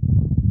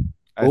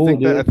 Cool, I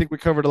dude. think we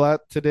covered a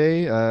lot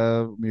today.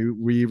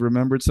 We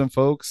remembered some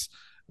folks.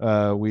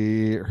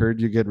 We heard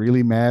you get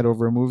really mad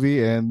over a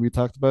movie, and we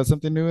talked about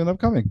something new and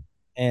upcoming.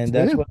 And So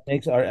that's yeah, what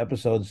makes our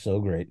episodes so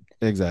great.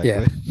 exactly.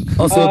 Yeah.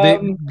 Also,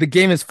 Um, the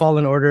game is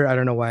Fallen Order. I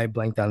don't know why I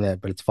blanked on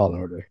that, but it's Fallen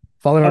Order.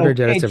 Fallen Order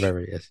Jedi H,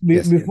 Survivor. Yes.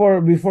 Yes. before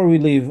we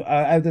leave,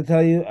 I have to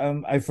tell you,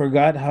 I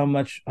forgot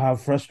how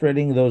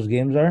frustrating those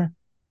games are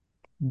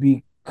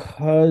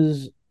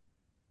because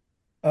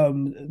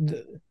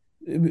th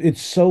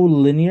it's so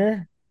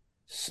linear,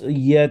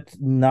 yet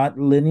not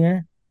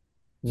linear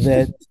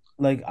that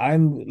like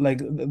I'm like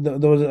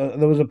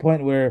there was a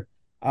point where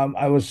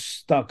I was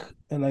stuck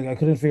and like I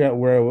couldn't figure out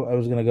where I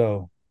was gonna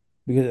go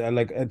because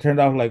I turned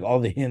off like all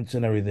the hints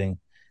and everything.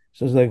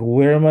 So it's like,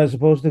 where am I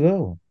supposed to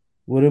go?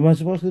 What am I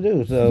supposed to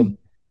do? So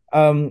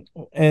um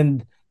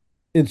and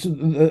it's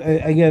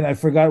again, I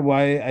forgot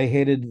why I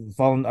hated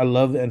Fallen. I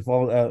love and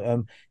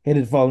Fallen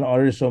hated Fallen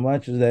Order so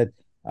much is that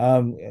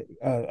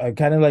I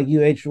kind of like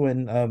UH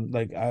when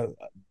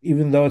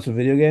even though it's a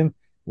video game,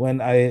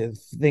 when I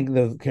think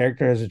the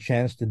character has a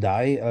chance to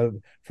die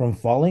from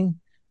falling,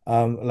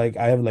 like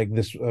I have like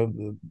this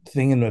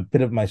thing in the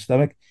pit of my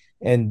stomach,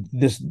 and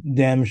this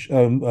damn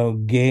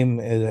game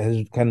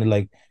has kind of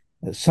like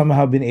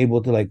somehow been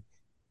able to like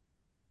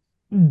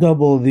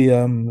double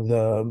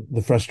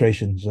the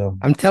frustration. So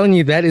I'm telling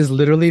you, that is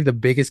literally the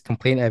biggest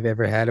complaint I've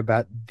ever had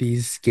about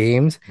these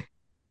games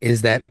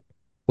is that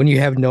when you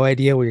have no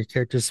idea where your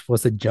character is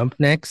supposed to jump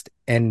next,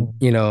 and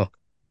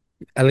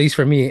at least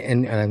for me,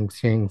 and I'm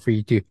saying for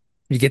you too,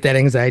 you get that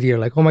anxiety. You're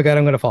like, oh my God,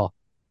 I'm gonna fall.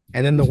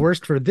 And then the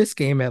worst for this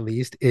game, at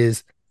least,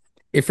 is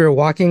if you're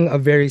walking a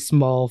very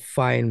small,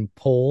 fine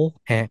pole,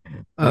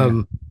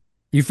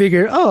 you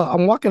figure, oh,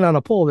 I'm walking on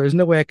a pole. There's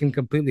no way I can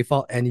completely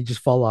fall, and you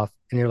just fall off.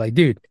 And you're like,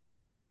 dude,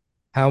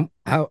 how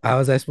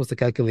was I supposed to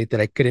calculate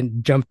that I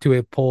couldn't jump to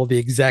a pole the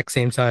exact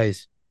same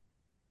size?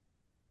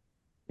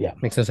 yeah,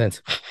 Makes no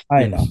sense.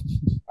 I know.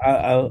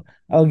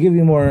 I'll give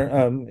you more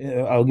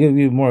I'll give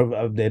you more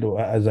update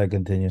as I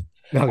continue.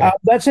 Okay.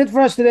 That's it for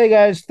us today,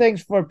 guys.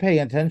 Thanks for paying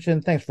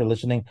attention. Thanks for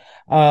listening.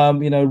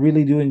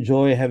 Really do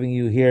enjoy having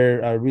you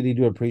here. I really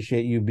do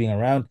appreciate you being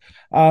around.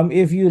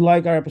 If you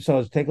like our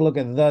episodes, take a look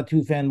at the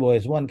two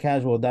fanboys, one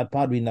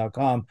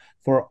casual.podbean.com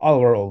for all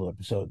of our old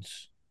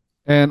episodes.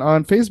 And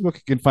on Facebook,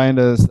 you can find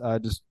us.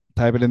 Just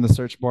type it in the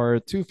search bar.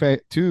 Two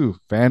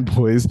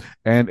fanboys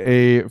and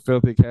a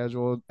filthy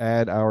casual.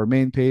 Add our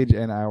main page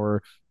and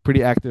our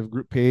pretty active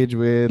group page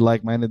with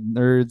like-minded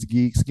nerds,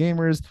 geeks,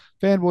 gamers,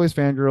 fanboys,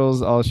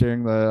 fangirls, all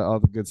sharing all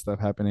the good stuff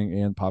happening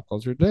in pop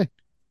culture today.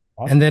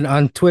 Awesome. And then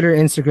on Twitter,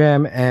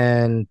 Instagram,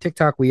 and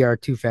TikTok, we are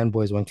two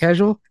fanboys, one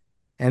casual.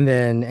 And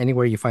then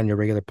anywhere you find your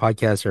regular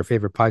podcast or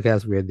favorite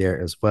podcast, we're there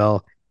as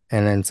well.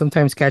 And then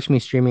sometimes catch me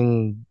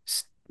streaming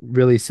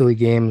really silly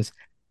games.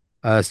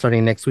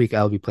 Starting next week,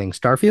 I'll be playing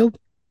Starfield.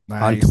 on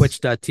Nice. I was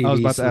twitch.tv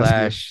about to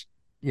ask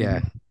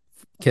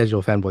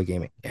casual fanboy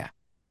gaming. Yeah.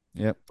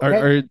 Yep.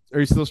 Okay. Are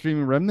you still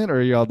streaming Remnant, or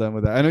are you all done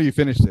with that? I know you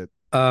finished it.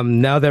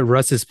 Now that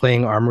Russ is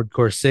playing Armored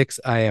Core 6,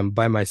 I am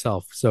by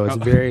myself. So it's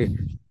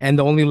and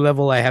the only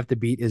level I have to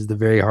beat is the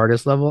very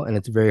hardest level, and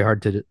it's very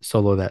hard to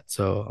solo that.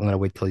 So I'm gonna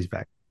wait till he's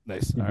back.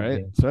 Nice. All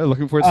right. So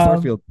looking forward to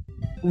Starfield.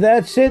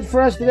 That's it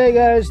for us today,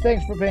 guys.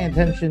 Thanks for paying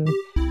attention.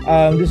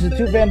 This is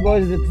two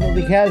fanboys that will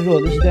be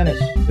casual. This is Dennis.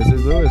 This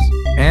is Lewis.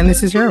 And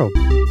this is Harold.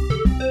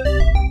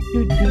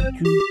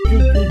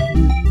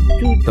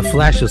 The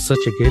Flash is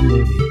such a good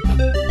movie.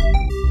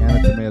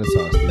 And a tomato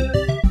sauce.